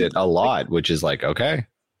values it a lot, which is like, okay.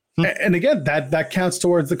 And again, that counts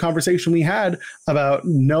towards the conversation we had about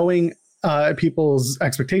knowing people's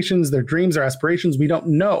expectations, their dreams, their aspirations. We don't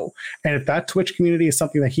know. And if that Twitch community is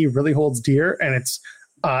something that he really holds dear and it's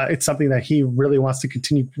something that he really wants to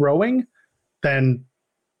continue growing, then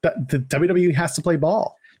the WWE has to play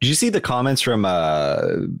ball. Did you see the comments from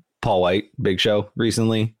Paul White, Big Show,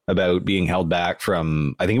 recently about being held back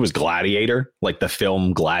from, I think it was Gladiator, like the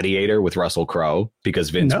film Gladiator with Russell Crowe, because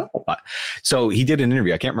Vince. No. So he did an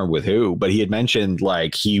interview. I can't remember with who, but he had mentioned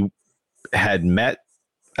like he had met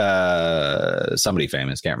somebody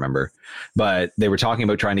famous, can't remember, but they were talking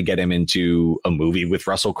about trying to get him into a movie with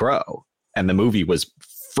Russell Crowe, and the movie was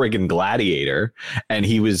friggin' Gladiator, and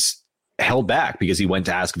he was held back because he went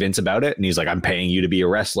to ask Vince about it, and he's like, I'm paying you to be a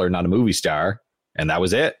wrestler, not a movie star. And that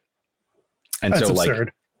was it. And that's so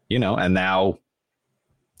absurd. Like, and now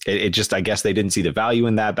it just, I guess they didn't see the value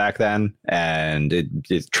in that back then. And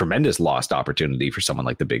it's tremendous lost opportunity for someone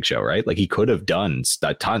like the Big Show, right? Like he could have done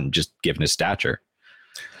a ton just given his stature.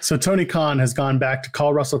 So Tony Khan has gone back to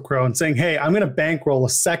call Russell Crowe and saying, hey, I'm going to bankroll a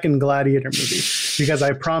second Gladiator movie because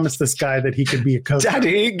I promised this guy that he could be a coach.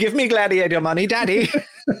 Daddy, give me Gladiator money, Daddy.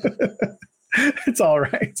 It's all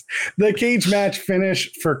right. The cage match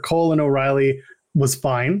finish for Cole and O'Reilly was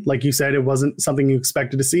fine. Like you said, it wasn't something you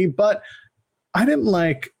expected to see, but I didn't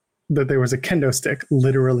like that there was a kendo stick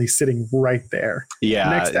literally sitting right there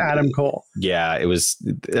next to Adam Cole. Yeah, it was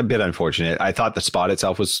a bit unfortunate. I thought the spot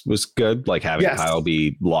itself was good, like having Kyle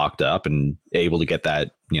be locked up and able to get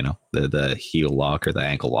that, the heel lock or the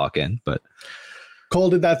ankle lock in. But Cole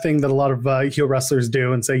did that thing that a lot of heel wrestlers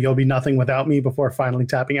do and say, you'll be nothing without me, before finally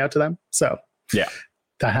tapping out to them. So yeah,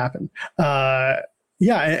 that happened.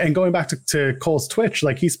 And going back to Cole's Twitch,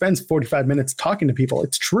 like he spends 45 minutes talking to people.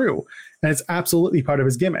 It's true. And it's absolutely part of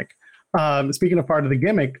his gimmick. Speaking of part of the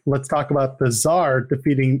gimmick, let's talk about the Czar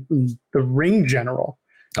defeating the Ring General.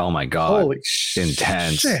 Oh my God. Holy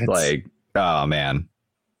intense. Shit. Like, oh man.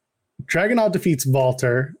 Dragunov defeats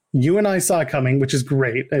Walter. You and I saw it coming, which is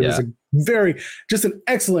great. It was just an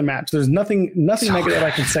excellent match. There's nothing so negative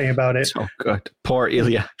I can say about it. So good. Poor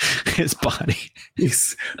Ilya, his body.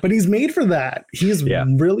 But he's made for that. He's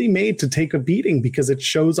really made to take a beating because it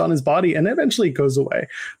shows on his body and eventually it goes away.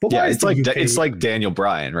 But why it's like Daniel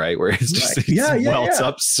Bryan, right? Where it's just welts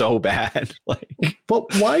up so bad.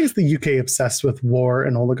 But why is the UK obsessed with war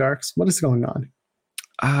and oligarchs? What is going on?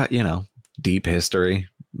 Deep history.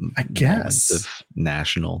 I guess of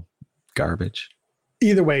national garbage.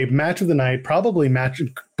 Either way, match of the night, probably match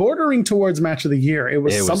bordering towards match of the year. It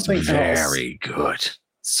was something very good.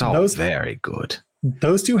 Very good.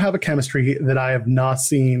 Those two have a chemistry that I have not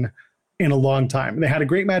seen in a long time. They had a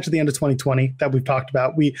great match at the end of 2020 that we've talked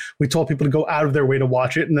about. We told people to go out of their way to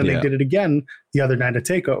watch it, and then they did it again the other night at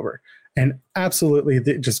TakeOver. And absolutely,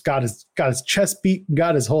 they just got his chest beat,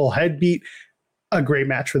 got his whole head beat. A great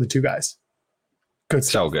match for the two guys. Good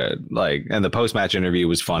stuff. So good. And the post-match interview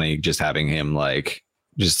was funny, just having him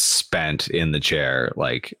just spent in the chair.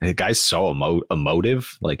 Like the guy's so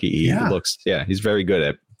emotive. Like he looks, he's very good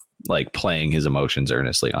at playing his emotions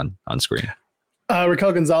earnestly on screen.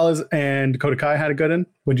 Raquel Gonzalez and Dakota Kai had a good one.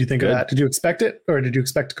 What did you think of that? Did you expect it, or did you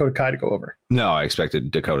expect Dakota Kai to go over? No, I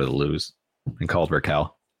expected Dakota to lose and called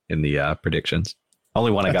Raquel in the predictions.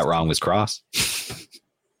 Only one I got wrong was Cross.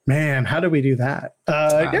 Man, how did we do that?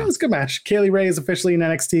 Yeah, it was a good match. Kaylee Ray is officially in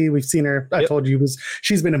NXT. We've seen her. I told you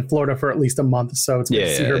she's been in Florida for at least a month, so it's good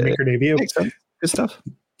to see her make her debut. Good stuff.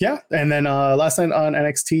 Yeah, and then last night on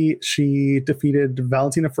NXT, she defeated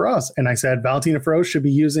Valentina Feroz, and I said Valentina Feroz should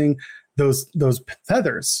be using those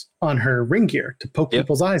feathers on her ring gear to poke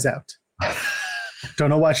people's eyes out. Don't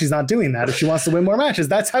know why she's not doing that. If she wants to win more matches,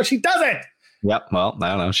 that's how she does it. Yep. Well, I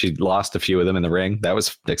don't know. She lost a few of them in the ring. That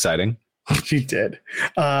was exciting. She did.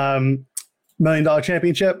 $1 Million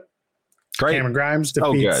Championship. Great. Cameron Grimes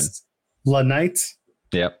defeats La Knight.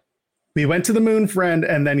 Yep. We went to the moon, friend,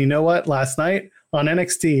 and then you know what? Last night on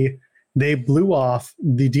NXT, they blew off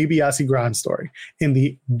the DiBiase Grimes story in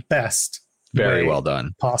the best very well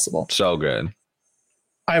done possible. So good.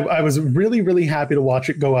 I was really, really happy to watch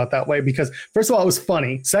it go out that way because first of all, it was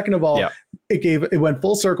funny. Second of all, it went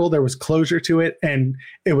full circle. There was closure to it, and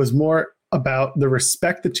it was more about the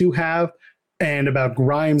respect the two have and about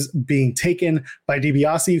Grimes being taken by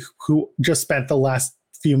DiBiase, who just spent the last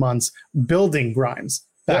few months building Grimes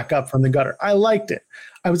back up from the gutter. I liked it.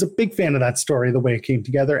 I was a big fan of that story, the way it came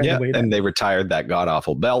together. And the way and they retired that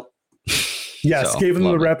god-awful belt. Yes, so, gave them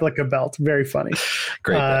the replica belt. Very funny.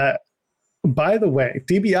 Great. By the way,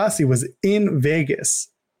 DiBiase was in Vegas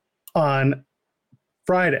on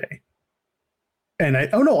Friday. And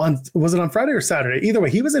was it on Friday or Saturday? Either way,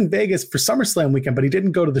 he was in Vegas for SummerSlam weekend, but he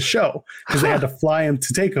didn't go to the show because they had to fly him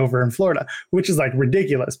to TakeOver in Florida, which is like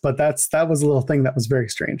ridiculous. But that was a little thing that was very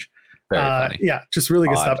strange. Very funny. Yeah, just really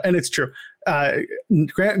good stuff. And it's true.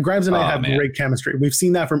 Grimes and I have great chemistry. We've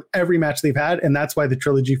seen that from every match they've had, and that's why the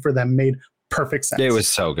trilogy for them made perfect sense. It was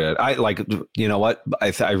so good. I like, you know what?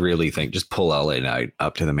 I really think just pull LA Knight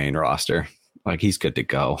up to the main roster. Like he's good to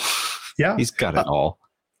go. Yeah, he's got it all.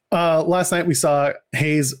 Last night we saw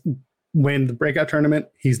Hayes win the breakout tournament.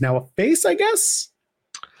 He's now a face, I guess.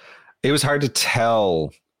 It was hard to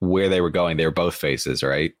tell where they were going. They were both faces,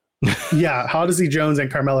 right? Yeah, Odyssey Jones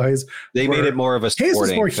and Carmelo Hayes. They made it more of a sporting Hayes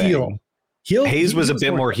was more thing. Hayes was a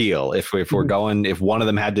bit more heel. If we're going, if one of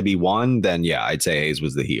them had to be one, then yeah, I'd say Hayes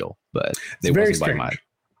was the heel. But it wasn't by mine.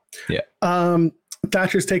 Yeah.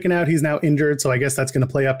 Thatcher's taken out. He's now injured, so I guess that's going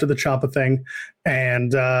to play up to the Ciampa thing.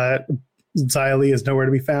 And Xia Li is nowhere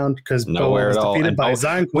to be found because nowhere was at all. Defeated by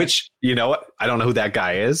Zion. Which, you know what? I don't know who that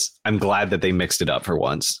guy is. I'm glad that they mixed it up for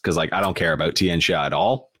once because, like, I don't care about Tian Xia at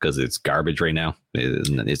all because it's garbage right now.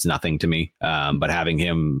 It's nothing to me. But having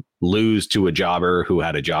him lose to a jobber who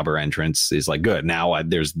had a jobber entrance is like good. Now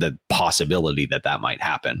there's the possibility that might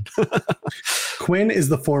happen. Quinn is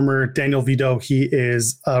the former Daniel Vito. He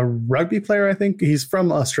is a rugby player, I think. He's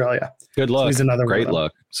from Australia. Good look. So he's another great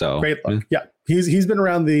look. Great look. Yeah. He's been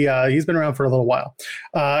around he's been around for a little while.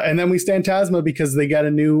 And then we stand Tasma because they got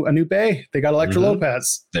a new bay. They got Elektra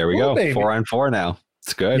Lopez. There we go. Baby. 4-on-4 now.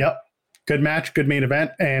 It's good. Yep. Good match, good main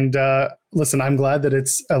event. And listen, I'm glad that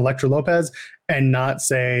it's Elektra Lopez and not,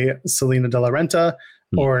 say, Selena De La Renta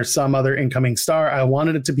or some other incoming star. I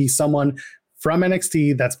wanted it to be someone from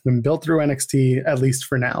NXT that's been built through NXT, at least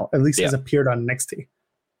for now. At least has appeared on NXT.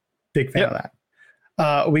 Big fan of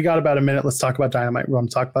that. We got about a minute. Let's talk about Dynamite. We want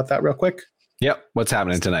to talk about that real quick? Yep. What's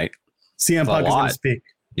happening tonight? CM Punk is going to speak.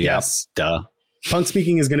 Yep. Yes. Duh. Punk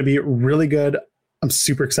speaking is going to be really good. I'm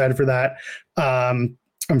super excited for that.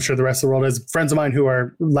 I'm sure the rest of the world is. Friends of mine who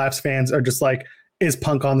are Laps fans are just like, is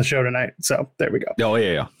Punk on the show tonight? So there we go. Oh,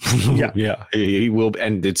 yeah. Yeah. He will.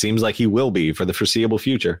 And it seems like he will be for the foreseeable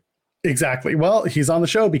future. Exactly. Well, he's on the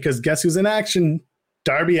show because guess who's in action?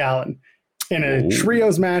 Darby Allin in a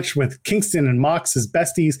trios match with Kingston and Mox as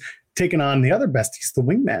besties, taking on the other besties, the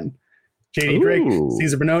Wingmen. JD Drake,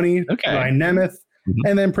 Cesar Bononi, Ryan Nemeth,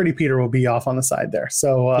 and then Pretty Peter will be off on the side there.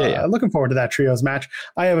 So looking forward to that trios match.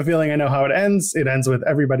 I have a feeling I know how it ends. It ends with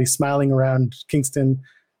everybody smiling around Kingston,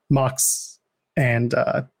 Mox, and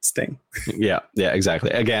Sting. Yeah,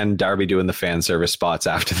 exactly. Again, Darby doing the fan service spots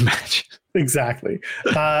after the match. Exactly.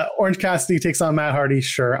 Orange Cassidy takes on Matt Hardy.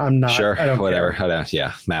 Sure, I'm not. Sure, I don't whatever. Care.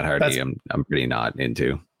 Yeah, Matt Hardy. I'm pretty not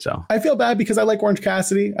into. So I feel bad because I like Orange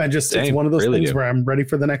Cassidy. It's one of those things where I'm ready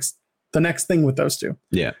for the next thing with those two.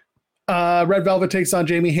 Yeah. Red Velvet takes on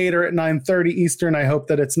Jamie Hayter at 9:30 Eastern. I hope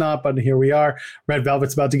that it's not, but here we are. Red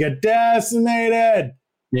Velvet's about to get decimated.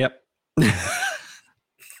 Yep.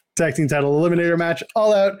 Tag team title eliminator match,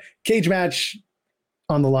 all out cage match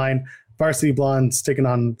on the line. Varsity Blondes taking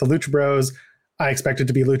on the Lucha Bros. I expect it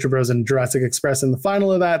to be Lucha Bros and Jurassic Express in the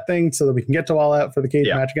final of that thing so that we can get to all out for the cage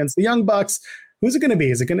match against the Young Bucks. Who's it going to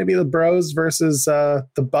be? Is it going to be the Bros versus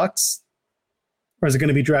the Bucks? Or is it going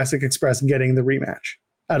to be Jurassic Express getting the rematch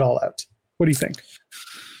at All Out? What do you think?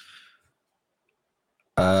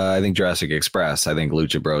 I think Jurassic Express. I think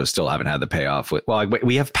Lucha Bros still haven't had the payoff.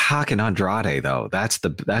 We have Pac and Andrade though. That's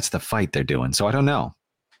the fight they're doing. So I don't know.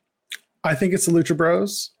 I think it's the Lucha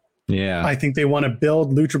Bros. Yeah. I think they want to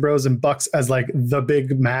build Lucha Bros and Bucks as like the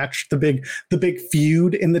big match, the big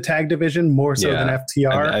feud in the tag division more so than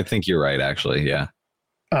FTR. I think you're right, actually. Yeah.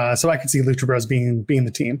 So I could see Lucha Bros being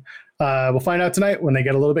the team. We'll find out tonight when they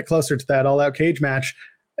get a little bit closer to that All Out cage match.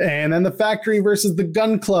 And then the Factory versus the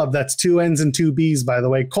Gun Club. That's 2 N's and 2 B's, by the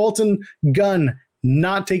way. Colton Gunn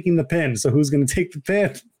not taking the pin. So who's going to take the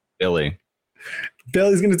pin? Billy's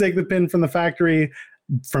going to take the pin from the Factory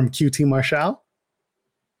from QT Marshall?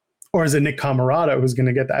 Or is it Nick Camarado who's going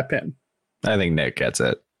to get that pin? I think Nick gets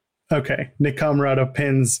it. Okay. Nick Camarado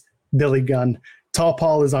pins Billy Gunn. Tall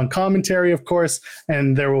Paul is on commentary, of course,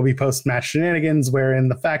 and there will be post-match shenanigans wherein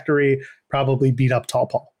the Factory probably beat up Tall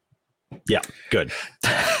Paul. Yeah, good.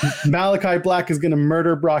 Malachi Black is going to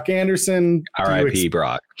murder Brock Anderson. R.I.P.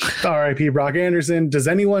 Brock. R.I.P. Brock Anderson. Does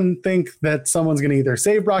anyone think that someone's going to either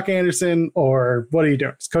save Brock Anderson or what are you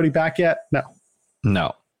doing? Is Cody back yet?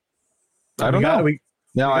 No. I don't know.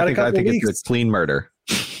 I think it's a clean murder.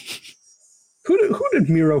 Who did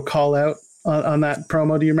Miro call out on that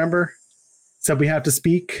promo? Do you remember? Said we have to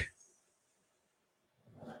speak.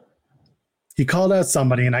 He called out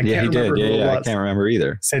somebody, and I can't remember who it was. I can't remember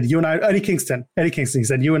either. Said you and I, Eddie Kingston. He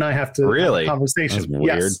said you and I have to have a conversation. That's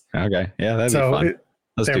weird. Yes. Okay, yeah, that'd be fun.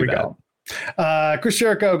 There we go. Chris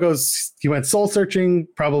Jericho goes. He went soul searching.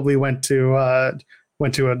 Probably went to a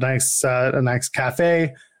nice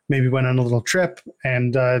cafe. Maybe went on a little trip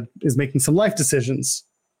and is making some life decisions.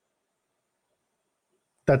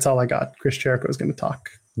 That's all I got. Chris Jericho is going to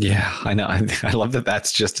talk. Yeah, I know. I love that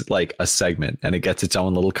that's just like a segment and it gets its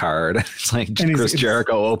own little card. It's like Chris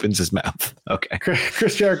Jericho opens his mouth. Okay.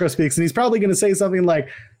 Chris Jericho speaks and he's probably going to say something like,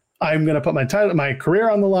 I'm going to put my career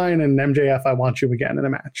on the line, and MJF, I want you again in a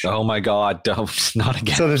match. Oh my God. Not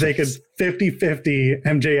again. So that they could 50-50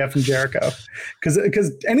 MJF and Jericho.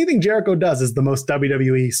 Because anything Jericho does is the most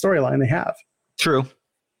WWE storyline they have. True.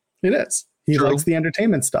 It is. He likes the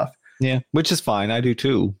entertainment stuff. Yeah, which is fine. I do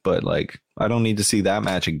too. But like, I don't need to see that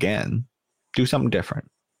match again. Do something different.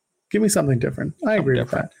 Give me something different. I agree with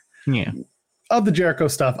that. Yeah. Of the Jericho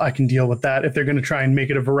stuff, I can deal with that. If they're going to try and make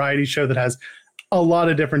it a variety show that has a lot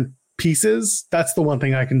of different pieces, that's the one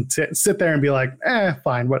thing I can sit there and be like,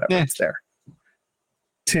 fine, whatever. Yeah. It's there.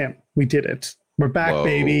 Tim, we did it. We're back,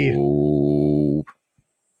 baby.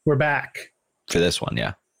 We're back. For this one,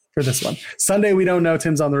 yeah. For this one. Sunday, we don't know.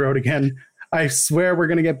 Tim's on the road again. I swear we're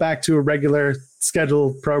going to get back to a regular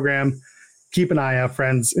scheduled program. Keep an eye out,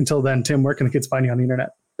 friends. Until then, Tim, where can the kids find you on the internet?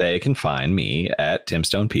 They can find me at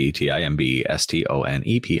TimStoneP,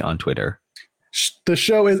 TimbStonep on Twitter. The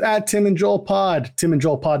show is at Tim and Joel Pod,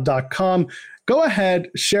 timandjoelpod.com. Go ahead,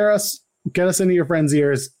 share us, get us into your friends'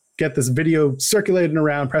 ears, get this video circulating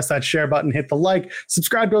around, press that share button, hit the like,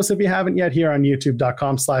 subscribe to us if you haven't yet here on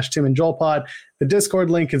youtube.com/timandjoelpod. The Discord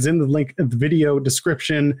link is in the link of the video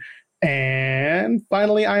description. And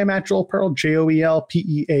finally, I am at Joel Pearl,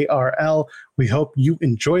 JoelPearl. We hope you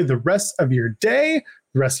enjoy the rest of your day,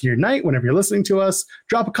 the rest of your night, whenever you're listening to us.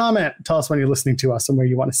 Drop a comment. Tell us when you're listening to us and where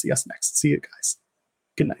you want to see us next. See you guys.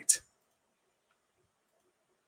 Good night.